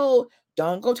were told,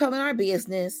 don't go telling our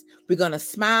business. We're going to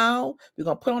smile. We're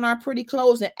going to put on our pretty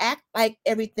clothes and act like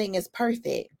everything is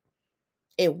perfect.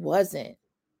 It wasn't.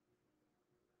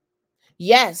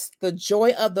 Yes, the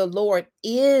joy of the Lord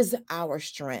is our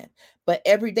strength, but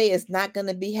every day is not going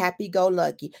to be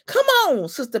happy-go-lucky. Come on,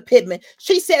 Sister Pittman.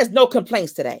 She says no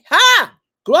complaints today. Ha!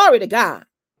 Glory to God.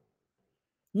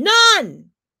 None.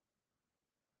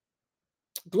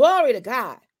 Glory to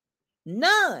God.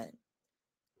 None.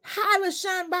 Hi,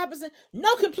 LaShawn Robinson.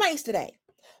 No complaints today.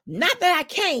 Not that I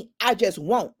can't, I just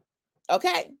won't.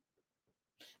 Okay?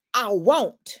 I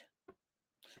won't.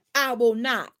 I will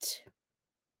not.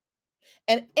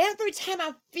 And every time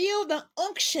I feel the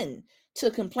unction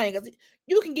to complain, because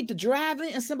you can get to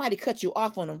driving and somebody cuts you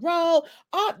off on the road.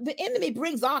 The enemy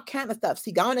brings all kind of stuff.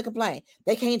 See, go on and complain.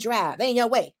 They can't drive. They in your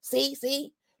way.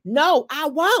 See? No, I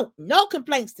won't. No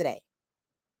complaints today.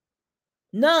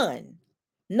 None.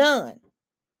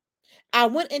 I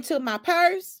went into my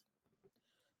purse.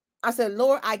 I said,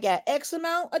 Lord, I got X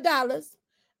amount of dollars.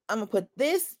 I'm going to put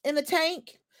this in the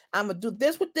tank. I'm going to do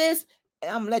this with this,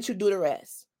 and I'm going to let you do the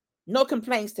rest. No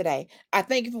complaints today. I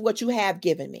thank you for what you have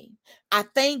given me. I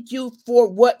thank you for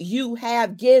what you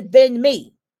have given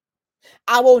me.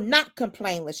 I will not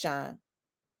complain, LaShawn.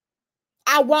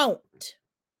 I won't.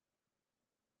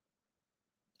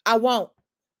 I won't.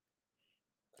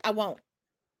 I won't.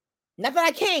 Not that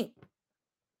I can't.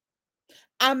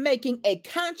 I'm making a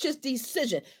conscious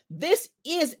decision. This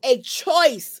is a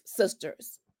choice,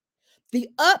 sisters. The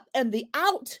up and the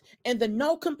out and the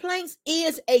no complaints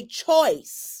is a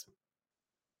choice.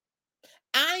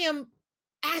 I am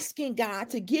asking God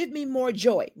to give me more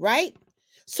joy, right?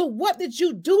 So, what did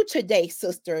you do today,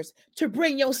 sisters, to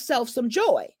bring yourself some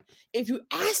joy? If you're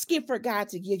asking for God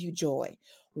to give you joy,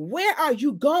 where are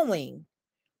you going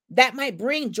that might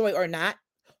bring joy or not?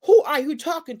 Who are you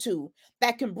talking to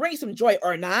that can bring some joy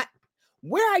or not?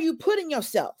 Where are you putting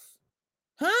yourself?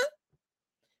 Huh?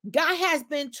 God has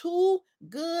been too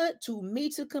good to me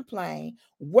to complain,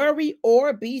 worry,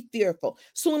 or be fearful.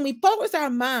 So when we focus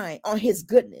our mind on his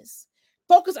goodness,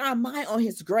 focus our mind on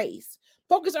his grace,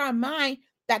 focus our mind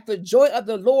that the joy of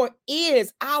the Lord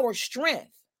is our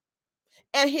strength.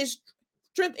 And his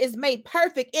strength is made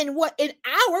perfect in what? In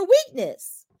our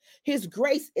weakness. His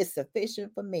grace is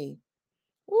sufficient for me.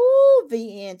 Ooh,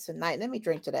 the end tonight. Let me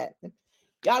drink to that.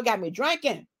 Y'all got me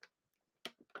drinking.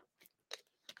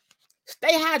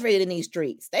 Stay hydrated in these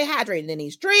streets. Stay hydrated in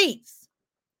these streets.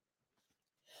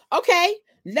 Okay,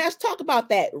 let's talk about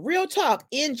that. Real talk.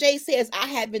 NJ says, I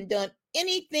haven't done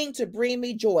anything to bring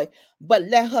me joy, but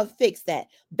let her fix that.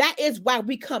 That is why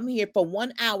we come here for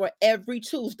 1 hour every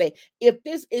Tuesday. If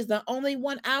this is the only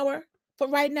 1 hour for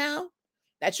right now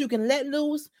that you can let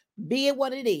loose, be it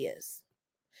what it is.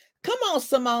 Come on,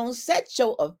 Simone, set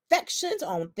your affections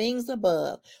on things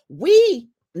above. We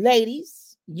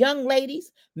ladies, young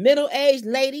ladies, middle-aged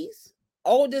ladies,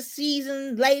 older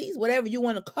seasoned ladies, whatever you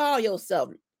want to call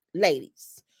yourself,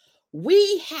 ladies,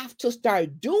 we have to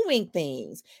start doing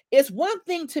things. It's one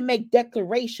thing to make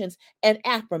declarations and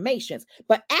affirmations,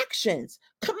 but actions,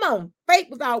 come on, faith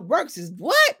without works is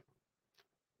what?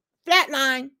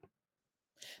 Flatline.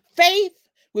 Faith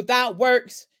without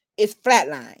works is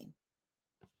flatline.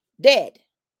 Dead.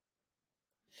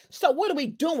 So what are we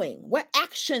doing? What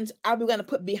actions are we going to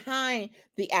put behind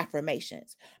the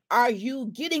affirmations? Are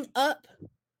you getting up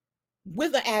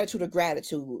with an attitude of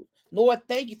gratitude? Lord,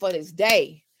 thank you for this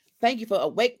day. Thank you for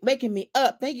waking me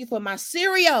up. Thank you for my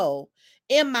cereal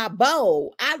in my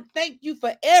bowl. I thank you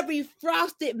for every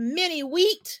frosted mini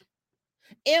wheat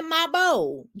in my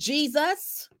bowl.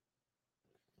 Jesus,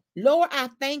 Lord, I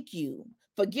thank you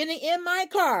for getting in my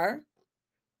car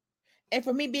and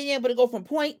for me being able to go from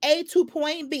point A to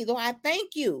point B. Lord, I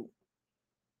thank you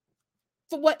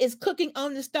for what is cooking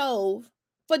on the stove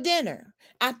for dinner.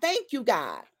 I thank you,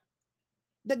 God,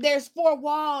 that there's 4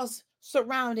 walls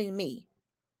surrounding me.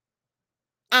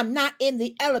 I'm not in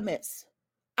the elements.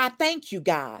 I thank you,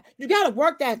 God. You got to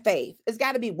work that faith. It's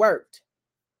got to be worked.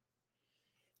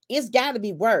 It's got to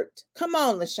be worked. Come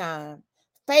on, LaShawn.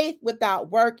 Faith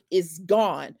without work is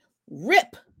gone.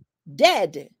 Rip.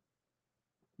 Dead.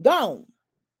 Gone.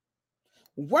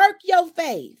 Work your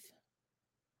faith.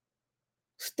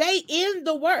 Stay in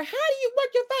the word. How do you work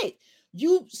your faith?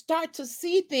 You start to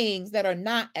see things that are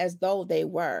not as though they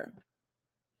were.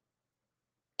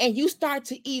 And you start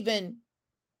to even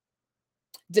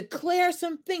declare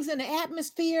some things in the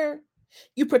atmosphere.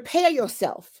 You prepare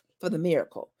yourself for the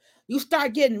miracle. You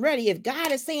start getting ready. If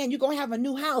God is saying you're going to have a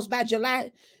new house by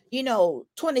July,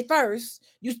 21st,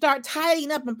 you start tidying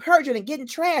up and purging and getting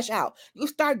trash out. You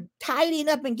start tidying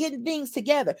up and getting things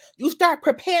together. You start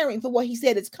preparing for what he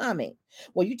said is coming.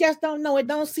 Well, you just don't know. It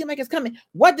don't seem like it's coming.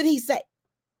 What did he say?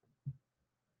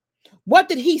 What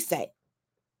did he say?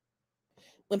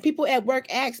 When people at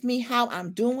work ask me how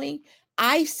I'm doing,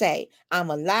 I say I'm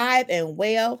alive and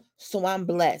well, so I'm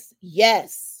blessed.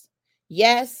 Yes,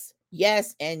 yes,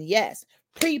 yes, and yes.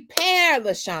 Prepare,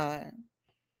 LaShawn.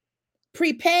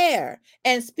 Prepare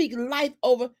and speak life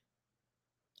over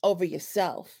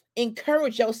yourself.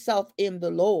 Encourage yourself in the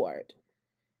Lord.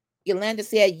 Yolanda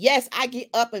said, yes, I get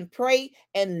up and pray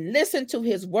and listen to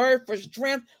his word for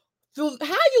strength through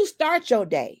how you start your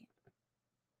day.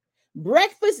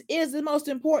 Breakfast is the most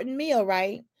important meal,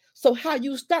 right? So how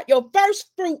you start your first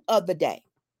fruit of the day.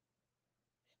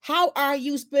 How are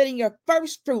you spending your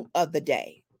first fruit of the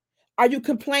day? Are you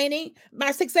complaining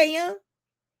by 6 a.m.?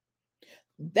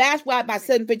 That's why by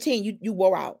 7:15 you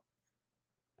wore out.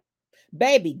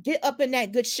 Baby, get up in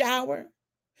that good shower.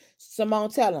 Simone,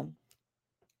 tell them.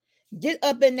 Get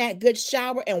up in that good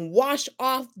shower and wash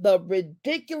off the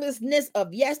ridiculousness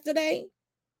of yesterday.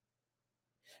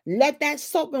 Let that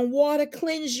soap and water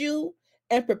cleanse you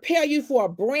and prepare you for a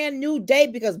brand new day,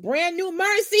 because brand new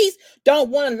mercies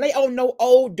don't want to lay on no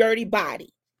old dirty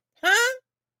body. Huh?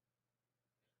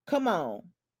 Come on.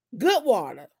 Good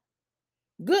water.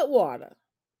 Good water.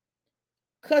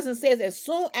 Cousin says as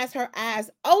soon as her eyes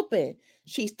open,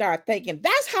 she started thinking.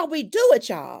 That's how we do it,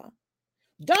 y'all.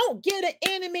 Don't give the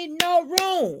enemy no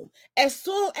room. As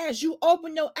soon as you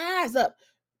open your eyes up,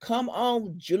 come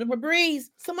on, Juniper Breeze.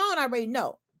 Simone already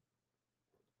know.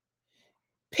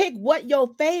 Pick what your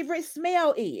favorite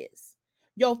smell is.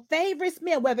 Your favorite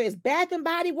smell, whether it's Bath and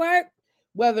Body Work,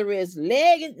 whether it's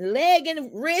leg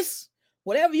and wrist,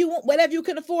 whatever you want, whatever you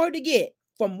can afford to get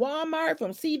from Walmart,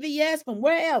 from CVS, from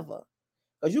wherever.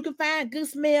 Because you can find good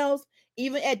smells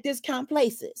even at discount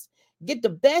places. Get the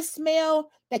best smell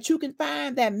that you can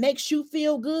find that makes you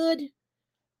feel good.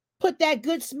 Put that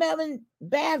good smelling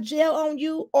bath gel on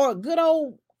you, or a good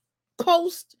old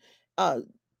Coast,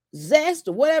 Zest,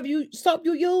 or whatever soap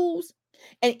you use.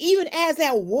 And even as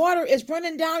that water is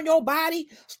running down your body,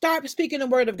 start speaking the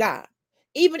word of God.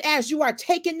 Even as you are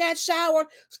taking that shower,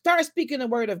 start speaking the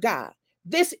word of God.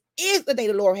 This is the day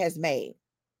the Lord has made.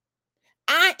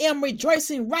 I am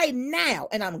rejoicing right now,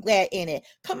 and I'm glad in it.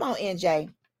 Come on,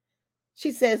 NJ.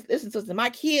 She says, listen, sister, my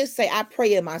kids say I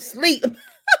pray in my sleep.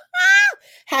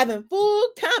 Having full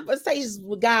conversations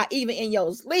with God, even in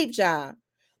your sleep, child.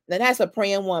 Now that's a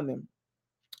praying woman.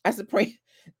 That's a praying.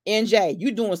 NJ,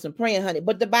 you doing some praying, honey.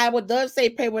 But the Bible does say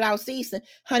pray without ceasing.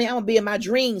 Honey, I'm going to be in my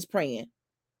dreams praying.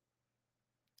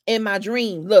 In my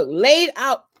dream. Look, laid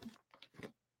out.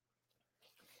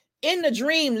 In the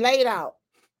dream, laid out.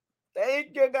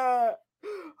 Thank you, God.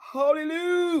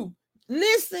 Hallelujah.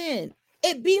 Listen,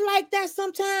 it be like that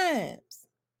sometimes.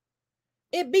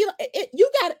 It be it.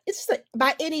 You got it's a,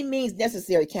 by any means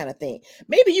necessary kind of thing.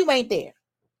 Maybe you ain't there.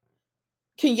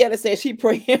 Kenyatta says she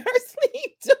pray in her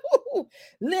sleep too.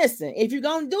 Listen, if you're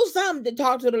gonna do something to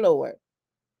talk to the Lord,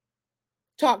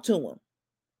 talk to him.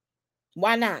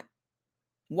 Why not?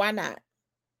 Why not?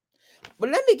 But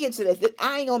let me get to this.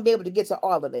 I ain't gonna be able to get to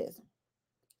all of this.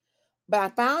 But I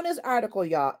found this article,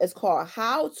 y'all. It's called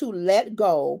How to Let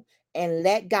Go and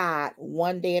Let God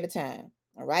One Day at a Time.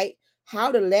 All right.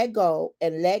 How to let go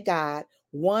and let God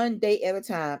one day at a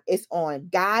time. It's on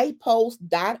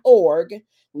guidepost.org.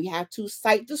 We have to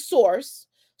cite the source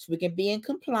so we can be in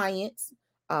compliance.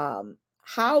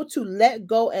 How to let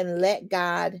go and let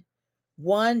God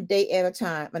one day at a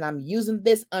time. And I'm using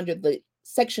this under the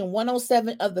Section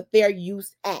 107 of the Fair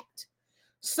Use Act.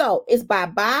 So it's by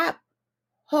Bob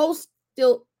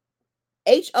Hostetler,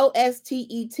 Hostetler,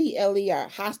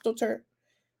 Hostetler.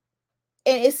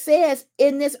 And it says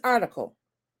in this article,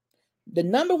 the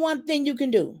number one thing you can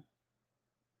do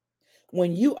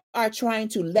when you are trying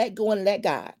to let go and let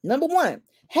God. Number one,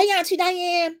 hey, Auntie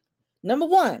Diane. Number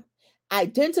one,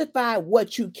 identify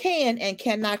what you can and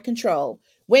cannot control.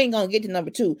 We ain't going to get to number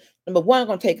two. Number one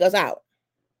going to take us out.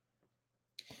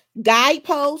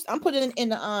 Guidepost. I'm putting it in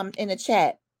the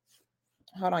chat.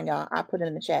 Hold on, y'all. I put it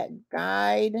in the chat.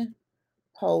 Guidepost.org.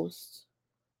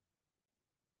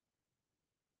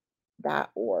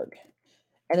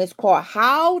 And it's called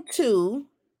How to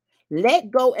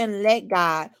Let Go and Let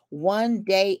God One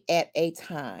Day at a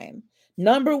Time.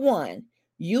 Number one,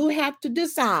 you have to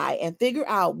decide and figure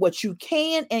out what you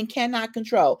can and cannot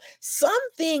control. Some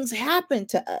things happen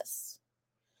to us,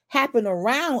 happen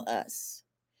around us,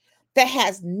 that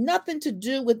has nothing to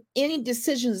do with any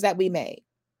decisions that we made.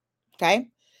 Okay?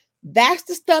 That's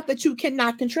the stuff that you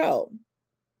cannot control.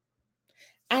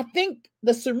 I think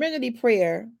the Serenity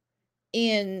Prayer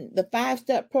in the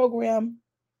 5-step program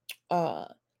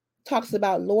talks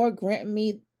about, Lord, grant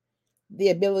me the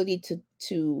ability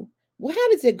to well,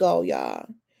 how does it go, y'all?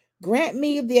 Grant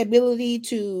me the ability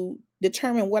to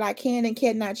determine what I can and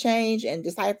cannot change and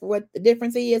decipher what the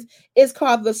difference is. It's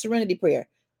called the Serenity Prayer.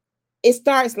 It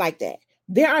starts like that.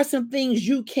 There are some things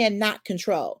you cannot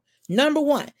control. Number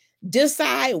one,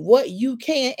 decide what you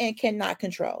can and cannot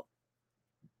control.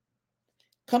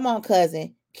 Come on,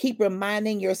 cousin. Keep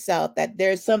reminding yourself that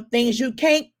there's some things you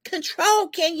can't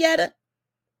control, Kenyatta.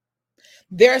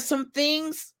 There are some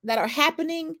things that are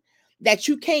happening that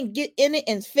you can't get in it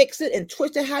and fix it and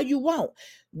twist it how you want.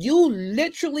 You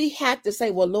literally have to say,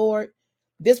 well, Lord,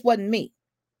 this wasn't me,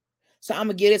 so I'm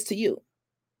going to give this to you.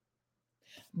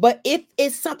 But if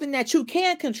it's something that you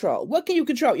can control, what can you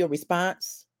control? Your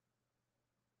response,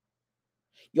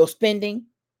 your spending,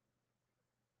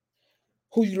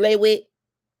 who you lay with.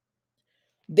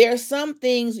 There are some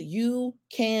things you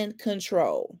can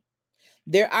control.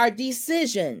 There are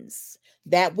decisions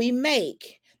that we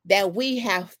make that we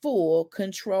have full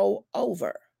control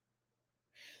over.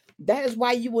 That is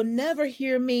why you will never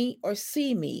hear me or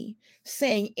see me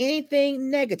saying anything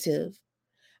negative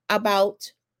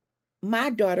about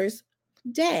my daughter's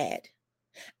dad.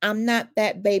 I'm not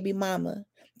that baby mama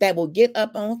that will get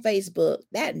up on Facebook,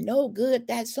 that no good,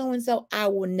 that so and so. I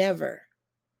will never.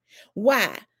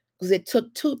 Why? Because it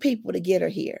took two people to get her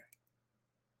here.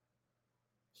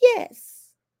 Yes,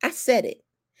 I said it.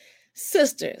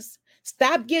 Sisters,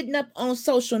 stop getting up on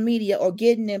social media or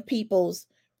getting in people's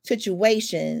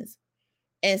situations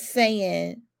and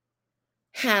saying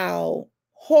how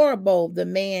horrible the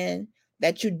man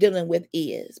that you're dealing with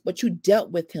is, but you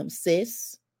dealt with him,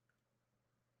 sis.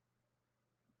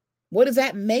 What does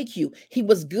that make you? He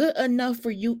was good enough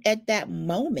for you at that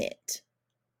moment.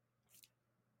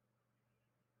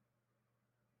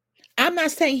 I'm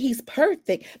not saying he's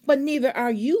perfect, but neither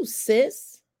are you,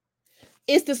 sis.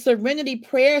 It's the serenity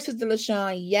prayer, Sister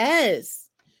LaShawn. Yes.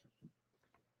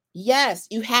 Yes,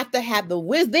 you have to have the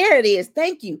wisdom. There it is.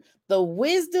 Thank you. The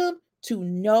wisdom to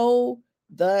know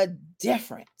the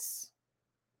difference.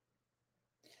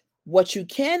 What you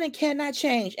can and cannot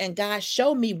change. And God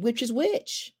showed me which is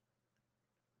which.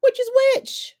 Which is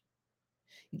which.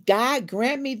 God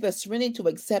grant me the serenity to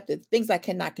accept the things I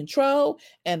cannot control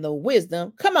and the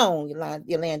wisdom. Come on,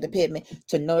 Yolanda Pittman,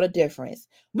 to know the difference.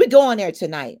 We're going there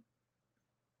tonight.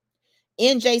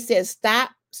 NJ says,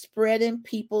 stop spreading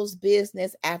people's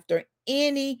business after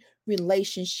any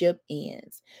relationship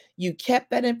ends. You kept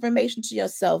that information to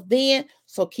yourself then,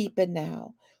 so keep it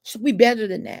now. So we better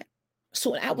than that.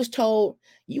 So when I was told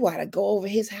you ought to go over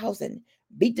his house and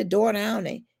beat the door down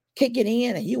and kick it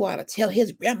in, and you ought to tell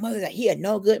his grandmother that he had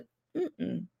no good.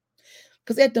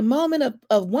 Because at the moment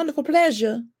of wonderful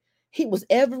pleasure, he was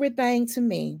everything to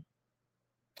me.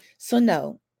 So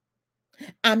no,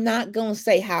 I'm not going to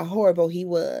say how horrible he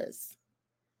was.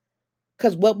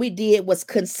 Because what we did was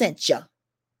consensual.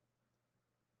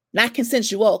 Not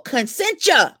consensual,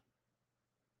 consensual.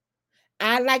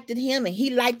 I liked it him and he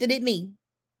liked it at me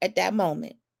at that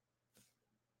moment.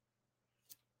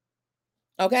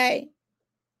 Okay?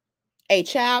 A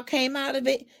child came out of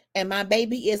it, and my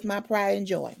baby is my pride and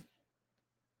joy.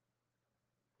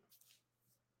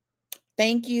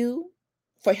 Thank you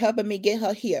for helping me get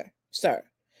her here, sir.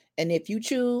 And if you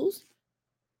choose,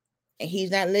 and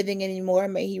he's not living anymore,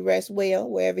 may he rest well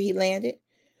wherever he landed.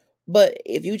 But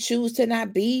if you choose to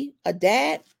not be a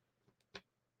dad,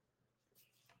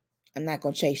 I'm not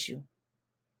going to chase you.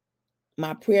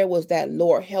 My prayer was that,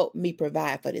 Lord, help me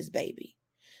provide for this baby.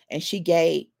 And she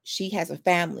has a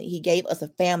family. He gave us a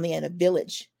family and a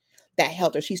village that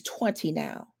helped her. She's 20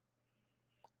 now.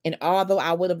 And although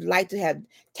I would have liked to have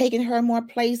taken her more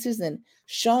places and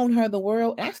shown her the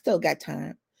world, I still got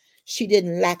time. She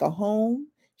didn't lack a home.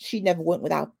 She never went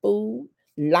without food,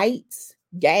 lights,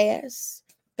 gas.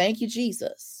 Thank you,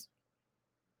 Jesus.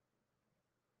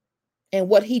 And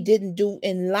what he didn't do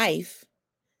in life,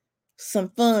 some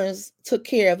funds took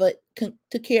care of it,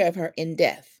 took care of her in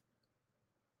death.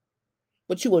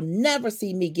 But you will never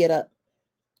see me get up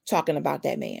talking about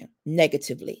that man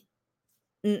negatively.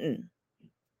 NJ,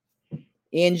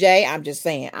 I'm just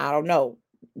saying, I don't know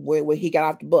where he got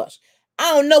off the bus.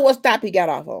 I don't know what stop he got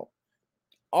off on.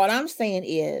 All I'm saying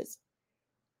is,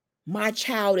 my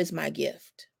child is my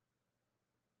gift.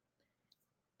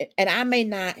 And I may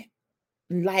not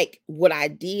like what I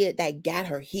did that got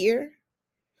her here,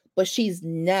 but she's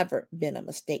never been a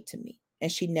mistake to me, and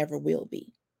she never will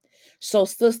be. So,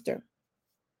 sister,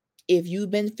 if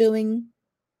you've been feeling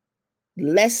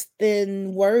less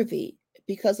than worthy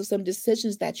because of some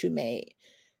decisions that you made,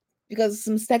 because of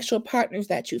some sexual partners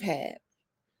that you've had,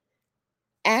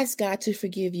 ask God to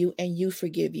forgive you, and you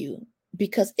forgive you,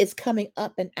 because it's coming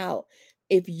up and out.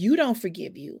 If you don't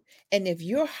forgive you, and if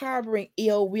you're harboring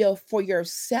ill will for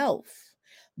yourself,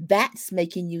 that's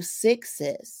making you sick,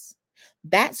 sis.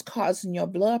 That's causing your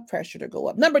blood pressure to go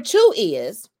up. Number 2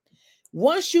 is,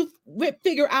 once you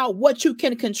figure out what you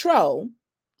can control,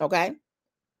 okay?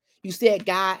 You said,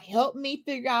 God, help me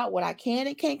figure out what I can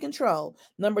and can't control.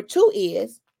 Number 2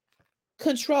 is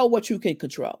control what you can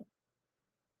control.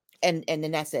 And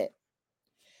then that's it.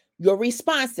 Your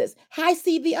responses. Hi,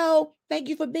 CVO. Thank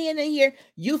you for being in here.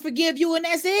 You forgive you, and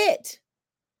that's it.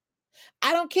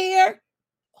 I don't care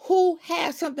who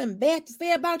has something bad to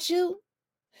say about you.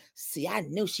 See, I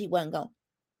knew she wasn't going.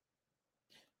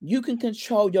 You can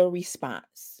control your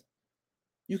response.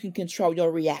 You can control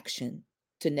your reaction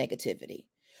to negativity.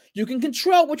 You can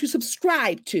control what you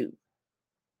subscribe to.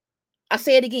 I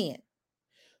say it again.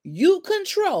 You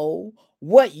control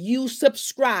what you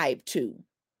subscribe to.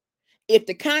 If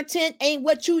the content ain't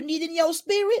what you need in your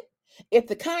spirit, if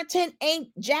the content ain't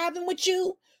jiving with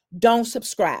you, don't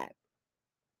subscribe.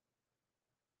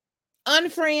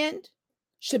 Unfriend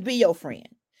should be your friend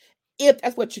if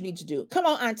that's what you need to do. Come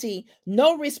on, auntie.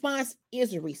 No response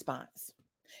is a response.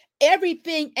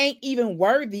 Everything ain't even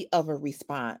worthy of a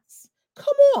response.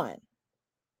 Come on.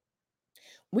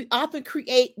 We often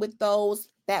create with those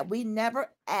that we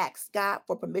never ask God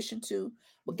for permission to,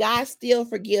 but God still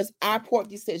forgives our poor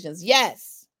decisions.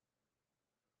 Yes.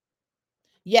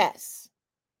 Yes.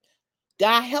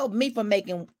 God helped me from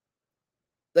making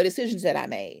the decisions that I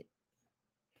made.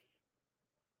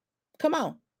 Come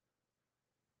on.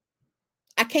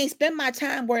 I can't spend my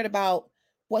time worried about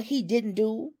what he didn't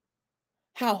do,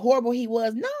 how horrible he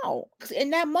was. No, because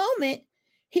in that moment,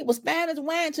 he was fine as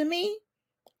wine to me,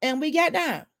 and we got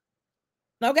down.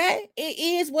 Okay? It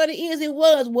is what it is. It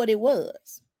was what it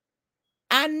was.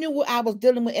 I knew what I was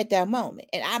dealing with at that moment,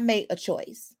 and I made a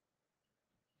choice.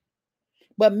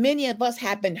 But many of us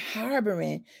have been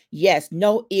harboring, yes,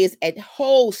 no is a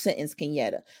whole sentence,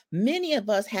 Kenyatta. Many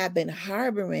of us have been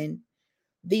harboring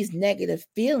these negative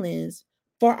feelings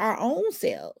for our own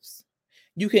selves.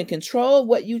 You can control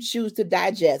what you choose to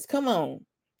digest. Come on.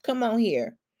 Come on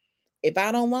here. If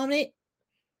I don't want it,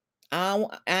 I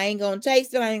ain't going to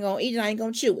taste it. I ain't going to eat it. I ain't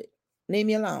going to chew it. Leave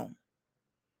me alone.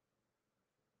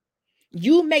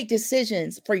 You make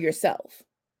decisions for yourself.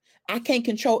 I can't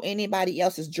control anybody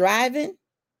else's driving.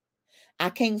 I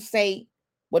can't say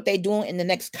what they're doing in the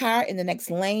next car, in the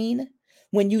next lane.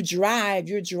 When you drive,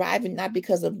 you're driving not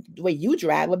because of the way you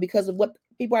drive, but because of what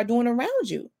people are doing around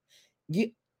you.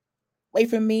 Get away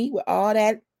from me with all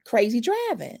that crazy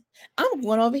driving. I'm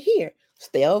going over here.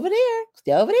 Stay over there.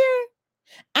 Stay over there.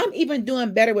 I'm even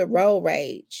doing better with road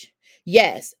rage.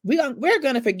 Yes, we're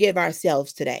gonna forgive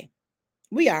ourselves today.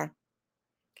 We are.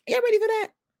 You ready for that?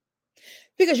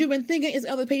 Because you've been thinking it's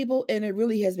other people, and it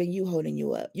really has been you holding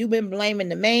you up. You've been blaming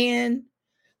the man,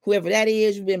 whoever that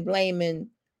is. You've been blaming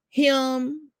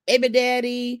him, baby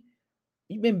daddy.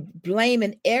 You've been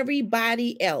blaming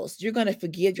everybody else. You're gonna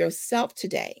forgive yourself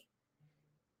today.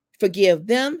 Forgive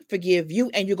them, forgive you,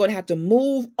 and you're gonna have to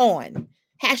move on.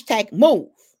 Hashtag move.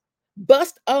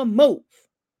 Bust a move.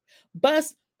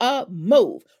 Bust a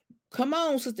move. Come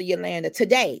on, Sister Yolanda.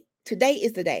 Today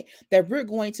is the day that we're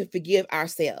going to forgive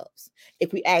ourselves.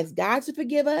 If we ask God to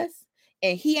forgive us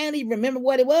and he ain't even remember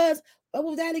what it was, what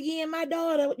was that again, my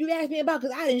daughter? You asked me about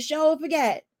because I didn't show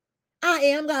forget. I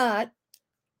am God.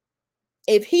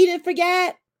 If he didn't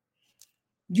forget,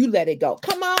 you let it go.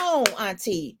 Come on,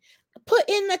 auntie. Put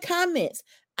in the comments.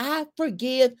 I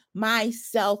forgive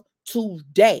myself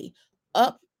today.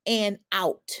 Up and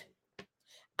out.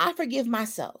 I forgive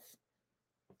myself.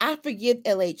 I forgive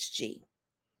LHG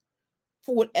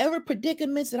for whatever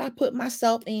predicaments that I put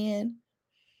myself in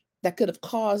that could have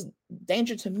caused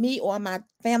danger to me or my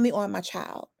family or my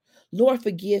child. Lord,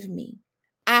 forgive me.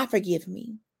 I forgive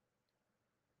me.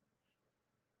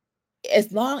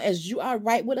 As long as you are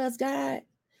right with us, God,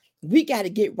 we got to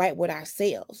get right with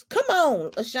ourselves. Come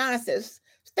on, LaShawn says,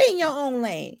 stay in your own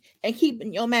lane and keep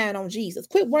your mind on Jesus.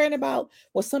 Quit worrying about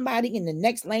what somebody in the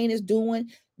next lane is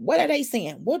doing. What are they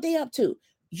saying? What are they up to?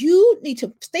 You need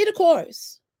to stay the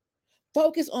course.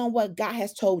 Focus on what God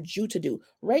has told you to do.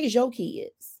 Raise your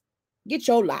kids. Get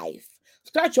your life.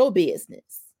 Start your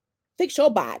business. Fix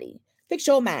your body. Fix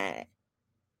your mind.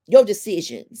 Your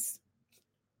decisions.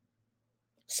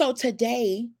 So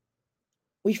today,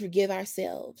 we forgive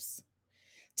ourselves.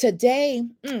 Today,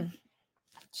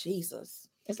 Jesus,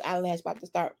 this eyelash about to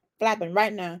start flapping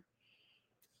right now.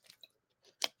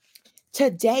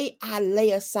 Today, I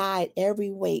lay aside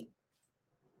every weight.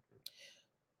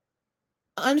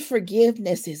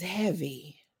 Unforgiveness is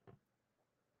heavy.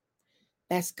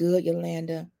 That's good,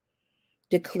 Yolanda.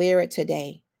 Declare it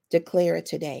today. Declare it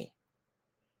today.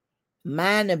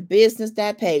 Mind the business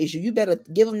that pays you. You better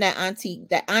give them that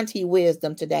auntie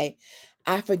wisdom today.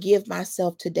 I forgive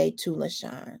myself today too,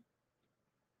 LaShawn.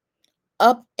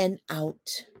 Up and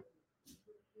out.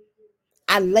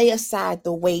 I lay aside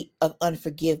the weight of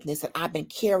unforgiveness that I've been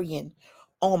carrying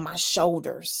on my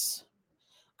shoulders.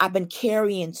 I've been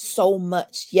carrying so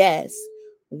much. Yes,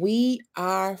 we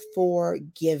are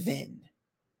forgiven.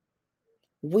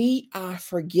 We are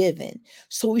forgiven.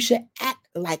 So we should act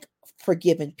like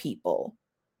forgiven people.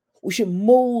 We should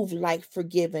move like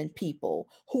forgiven people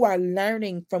who are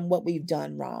learning from what we've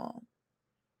done wrong.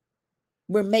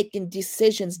 We're making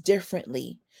decisions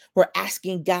differently. We're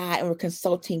asking God and we're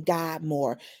consulting God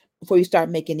more before you start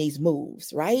making these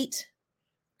moves, right?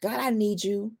 God, I need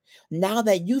you. Now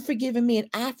that you've forgiven me and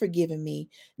I've forgiven me,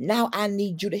 now I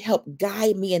need you to help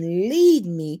guide me and lead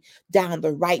me down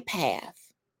the right path.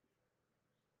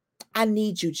 I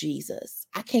need you, Jesus.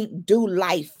 I can't do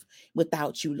life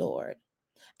without you, Lord.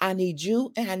 I need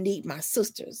you and I need my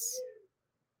sisters.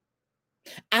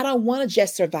 I don't want to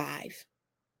just survive.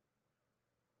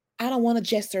 I don't want to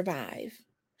just survive.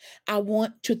 I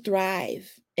want to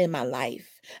thrive in my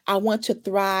life. I want to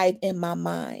thrive in my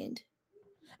mind.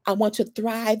 I want to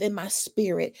thrive in my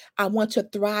spirit. I want to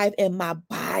thrive in my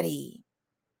body.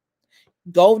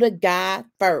 Go to God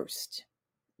first.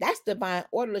 That's divine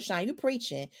order, LaShawn. You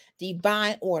preaching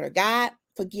divine order. God,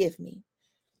 forgive me.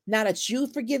 Now that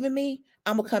you've forgiven me,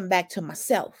 I'm going to come back to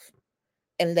myself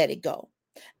and let it go.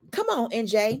 Come on,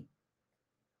 NJ.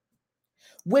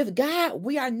 With God,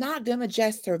 we are not going to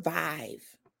just survive,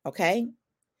 okay?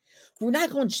 We're not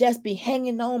going to just be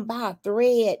hanging on by a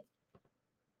thread,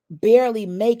 barely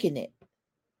making it.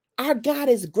 Our God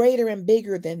is greater and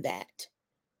bigger than that.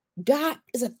 God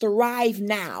is a thrive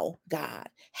now God.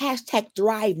 Hashtag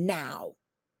thrive now.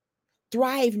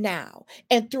 Thrive now.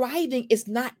 And thriving is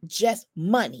not just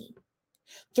money.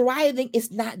 Thriving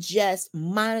is not just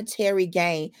monetary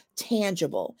gain,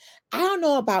 tangible. I don't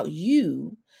know about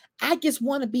you. I just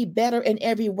want to be better in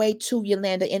every way too,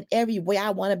 Yolanda. In every way,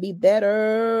 I want to be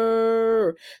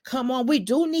better. Come on, we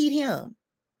do need him.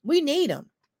 We need him.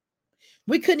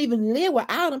 We couldn't even live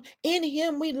without him. In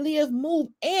him, we live, move,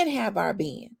 and have our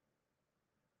being.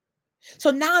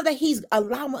 So now that he's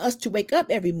allowing us to wake up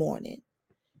every morning,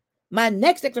 my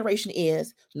next declaration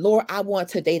is, Lord, I want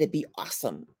today to be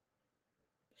awesome.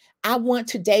 I want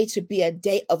today to be a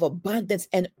day of abundance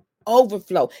and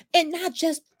overflow, and not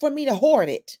just for me to hoard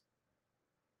it.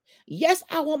 Yes,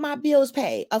 I want my bills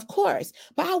paid, of course,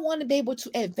 but I want to be able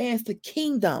to advance the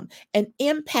kingdom and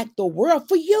impact the world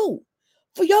for you,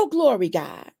 for your glory,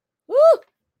 God. Woo!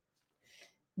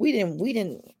 We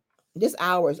didn't, this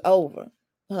hour is over,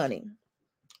 honey.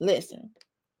 Listen,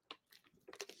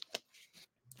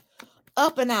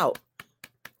 up and out.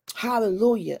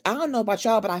 Hallelujah. I don't know about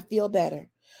y'all, but I feel better.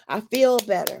 I feel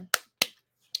better.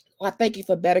 Well, I thank you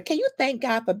for better. Can you thank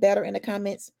God for better in the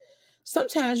comments?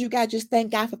 Sometimes you got to just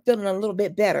thank God for feeling a little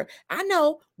bit better. I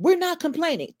know we're not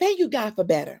complaining. Thank you, God, for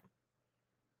better.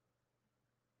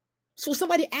 So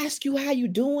somebody asks you how you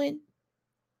doing,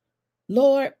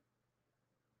 Lord,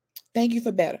 thank you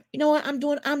for better. You know what? I'm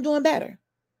doing better.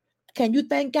 Can you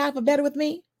thank God for better with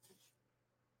me?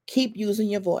 Keep using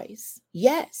your voice.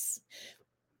 Yes.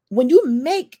 When you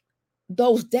make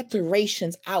those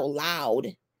declarations out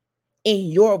loud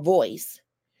in your voice,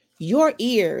 your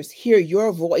ears hear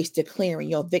your voice declaring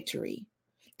your victory.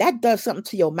 That does something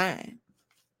to your mind.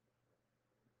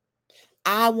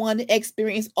 I want to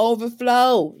experience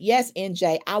overflow. Yes,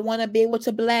 NJ. I want to be able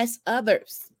to bless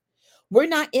others. We're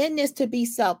not in this to be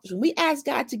selfish. When we ask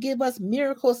God to give us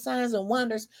miracles, signs, and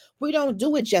wonders, we don't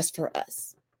do it just for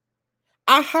us.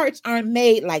 Our hearts aren't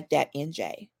made like that,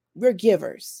 NJ. We're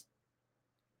givers.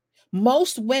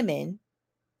 Most women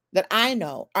that I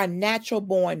know are natural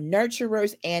born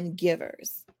nurturers and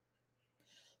givers.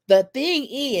 The thing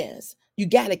is, you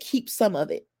got to keep some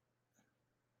of it.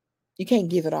 You can't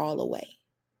give it all away.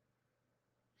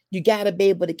 You got to be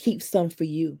able to keep some for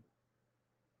you.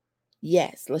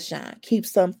 Yes, LaShawn, keep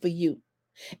some for you.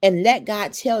 And let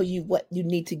God tell you what you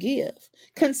need to give.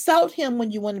 Consult him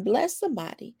when you want to bless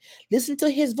somebody. Listen to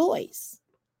his voice.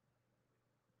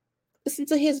 Listen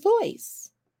to his voice.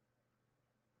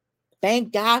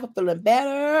 Thank God for feeling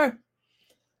better.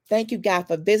 Thank you, God,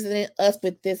 for visiting us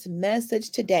with this message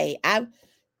today.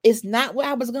 It's not what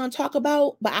I was going to talk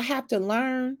about, but I have to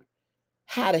learn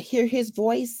how to hear his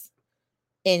voice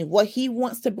and what he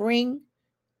wants to bring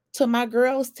to my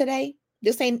girls today.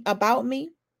 This ain't about me.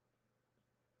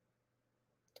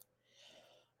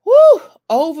 Woo!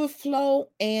 Overflow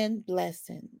and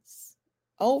blessings.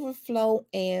 Overflow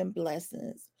and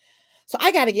blessings. So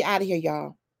I got to get out of here,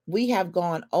 y'all. We have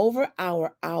gone over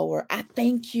our hour. I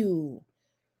thank you.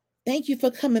 Thank you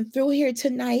for coming through here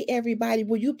tonight, everybody.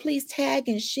 Will you please tag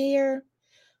and share?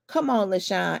 Come on,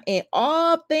 LaShawn. And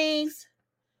all things.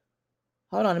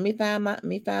 Hold on. Let me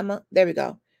find my, there we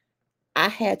go. I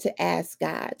had to ask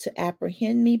God to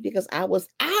apprehend me because I was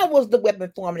the weapon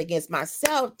formed against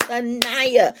myself.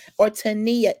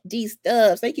 Tania D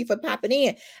Stubbs. Thank you for popping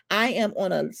in. I am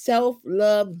on a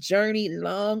self-love journey,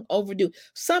 long overdue.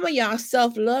 Some of y'all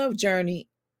self-love journey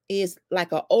is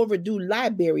like an overdue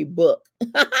library book.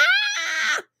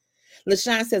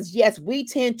 LaShawn says, yes, we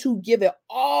tend to give it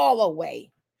all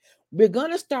away. We're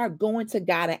going to start going to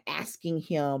God and asking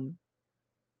him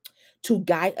to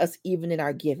guide us even in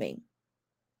our giving.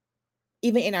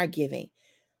 Even in our giving.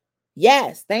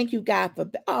 Yes, thank you, God, for,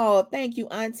 oh, thank you,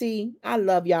 Auntie. I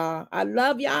love y'all. I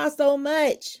love y'all so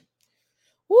much.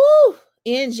 Woo,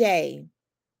 NJ.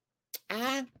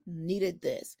 I needed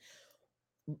this.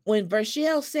 When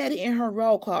Virgil said it in her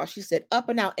roll call, she said up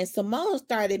and out, and Simone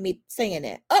started me saying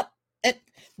that. Up, and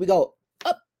we go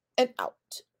and out,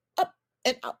 up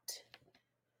and out.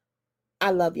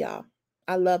 I love y'all.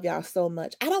 I love y'all so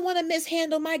much. I don't want to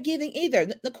mishandle my giving either.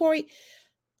 Corey,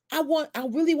 I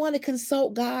really want to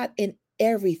consult God in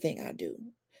everything I do,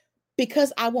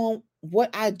 because I want what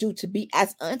I do to be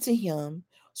as unto him.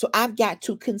 So I've got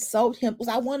to consult him, because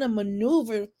I want to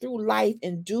maneuver through life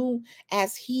and do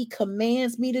as he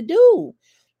commands me to do.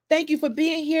 Thank you for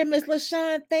being here, Miss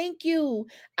LaShawn. Thank you.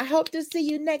 I hope to see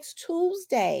you next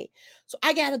Tuesday. So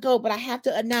I got to go, but I have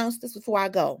to announce this before I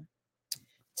go.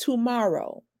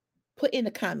 Tomorrow, put in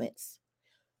the comments,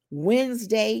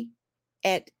 Wednesday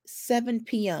at 7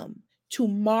 p.m.,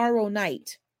 tomorrow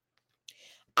night,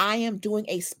 I am doing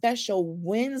a special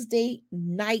Wednesday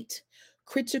night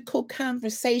Critical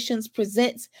Conversations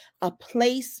presents A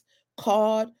Place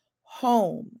Called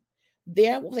Home.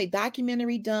 There was a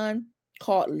documentary done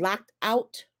called Locked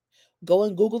Out. Go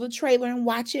and Google the trailer and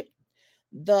watch it.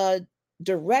 The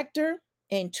director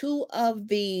and two of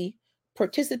the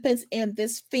participants in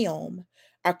this film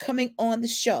are coming on the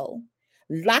show.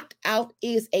 Locked Out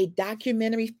is a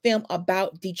documentary film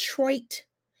about Detroit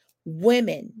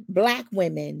women, Black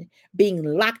women, being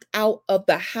locked out of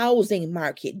the housing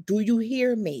market. Do you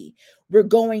hear me? We're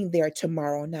going there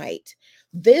tomorrow night.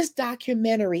 This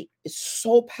documentary is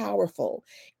so powerful.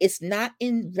 It's not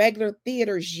in regular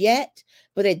theaters yet,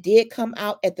 but it did come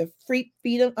out at the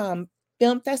Freedom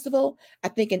Film Festival, I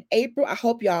think in April. I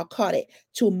hope y'all caught it.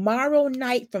 Tomorrow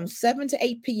night from 7 to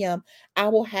 8 p.m., I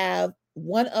will have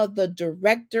one of the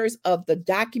directors of the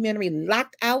documentary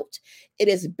Locked Out. It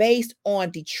is based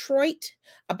on Detroit,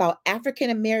 about African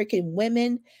American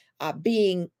women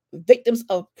being victims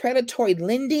of predatory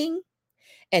lending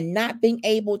and not being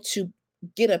able to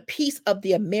get a piece of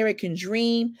the American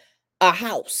dream, a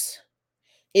house.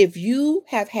 If you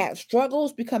have had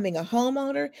struggles becoming a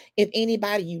homeowner, if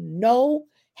anybody you know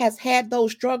has had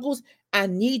those struggles, I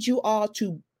need you all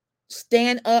to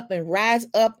stand up and rise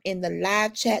up in the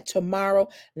live chat tomorrow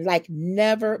like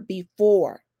never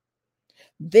before.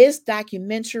 This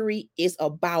documentary is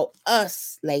about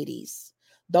us, ladies.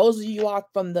 Those of you are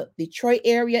from the Detroit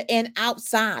area and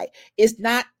outside. It's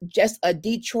not just a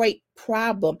Detroit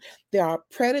problem. There are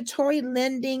predatory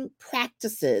lending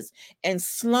practices and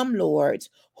slumlords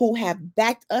who have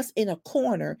backed us in a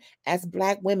corner as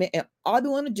Black women. And all we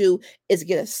want to do is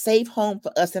get a safe home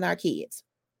for us and our kids.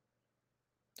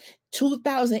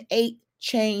 2008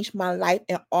 changed my life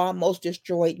and almost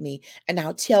destroyed me. And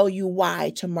I'll tell you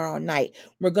why tomorrow night.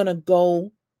 We're going to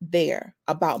go there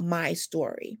about my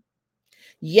story.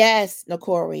 Yes,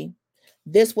 Nakori,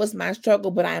 this was my struggle,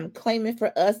 but I am claiming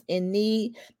for us in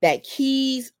need that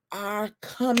keys are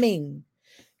coming.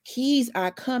 Keys are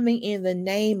coming in the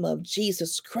name of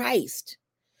Jesus Christ.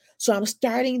 So I'm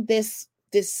starting this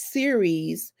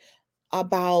series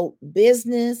about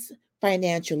business,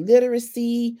 financial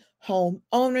literacy, home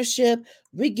ownership.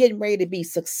 We're getting ready to be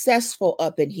successful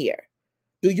up in here.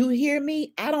 Do you hear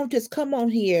me? I don't just come on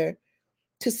here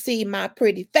to see my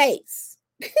pretty face.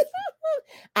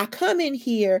 I come in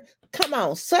here, come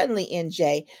on, suddenly,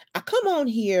 NJ. I come on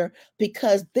here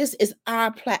because this is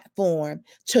our platform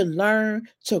to learn,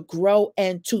 to grow,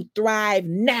 and to thrive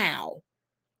now.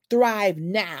 Thrive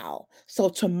now. So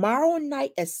tomorrow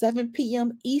night at 7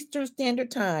 p.m. Eastern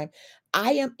Standard Time,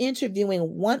 I am interviewing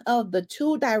one of the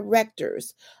two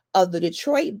directors of the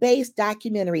Detroit-based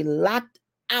documentary Locked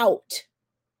Out.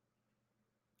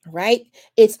 Right?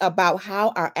 It's about how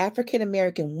our African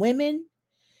American women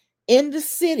in the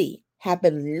city have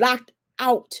been locked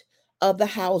out of the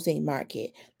housing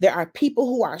market. There are people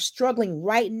who are struggling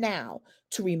right now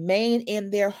to remain in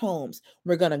their homes.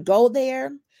 We're going to go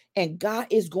there and God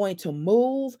is going to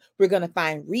move. We're going to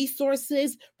find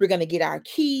resources. We're going to get our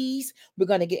keys. We're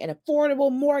going to get an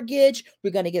affordable mortgage. We're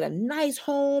going to get a nice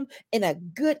home in a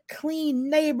good, clean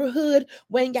neighborhood.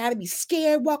 We ain't got to be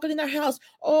scared walking in our house.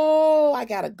 Oh, I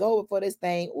got to go for this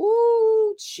thing.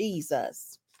 Ooh,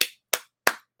 Jesus.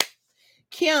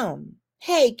 Kim,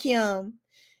 hey, Kim,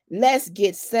 let's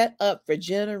get set up for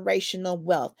generational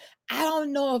wealth. I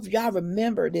don't know if y'all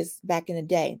remember this back in the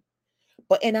day,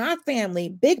 but in our family,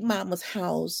 Big Mama's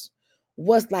house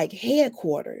was like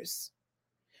headquarters.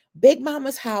 Big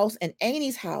Mama's house and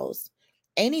Annie's house,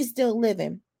 Annie's still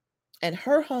living, and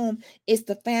her home is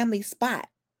the family spot.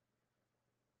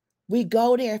 We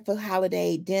go there for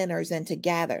holiday dinners and to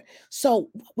gather. So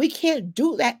we can't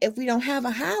do that if we don't have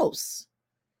a house.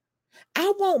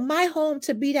 I want my home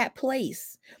to be that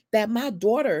place that my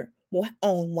daughter will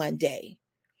own one day,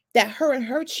 that her and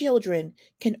her children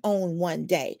can own one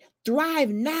day. Thrive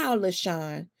now,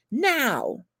 LaShawn.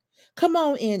 Now. Come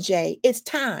on, NJ. It's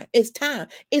time. It's time.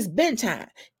 It's been time.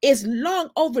 It's long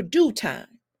overdue time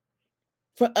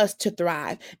for us to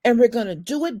thrive. And we're going to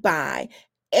do it by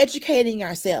educating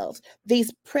ourselves.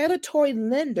 These predatory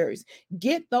lenders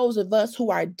get those of us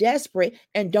who are desperate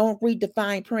and don't read the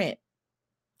fine print.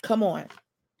 Come on.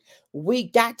 We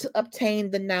got to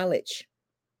obtain the knowledge.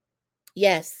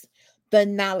 Yes, the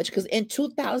knowledge. Because in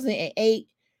 2008,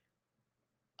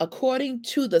 according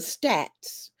to the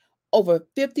stats, over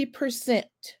 50%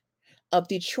 of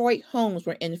Detroit homes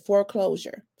were in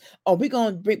foreclosure. Oh, we're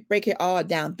going to break it all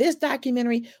down. This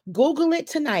documentary, Google it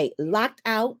tonight, Locked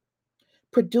Out,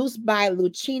 produced by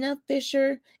Lucina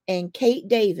Fisher and Kate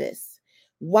Davis.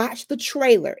 Watch the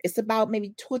trailer. It's about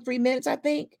maybe 2 or 3 minutes, I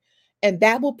think. And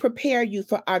that will prepare you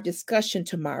for our discussion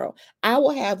tomorrow. I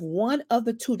will have one of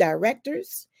the two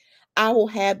directors. I will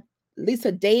have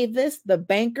Lisa Davis, the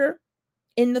banker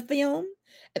in the film.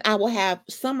 And I will have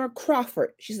Summer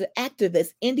Crawford. She's an activist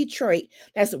in Detroit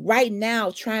that's right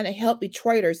now trying to help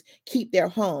Detroiters keep their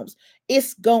homes.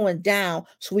 It's going down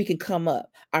so we can come up.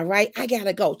 All right. I got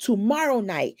to go tomorrow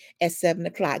night at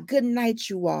 7:00. Good night,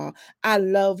 you all. I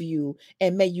love you.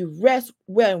 And may you rest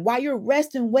well. And while you're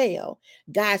resting well,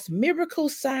 God's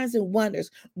miracles, signs, and wonders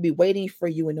will be waiting for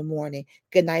you in the morning.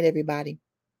 Good night, everybody.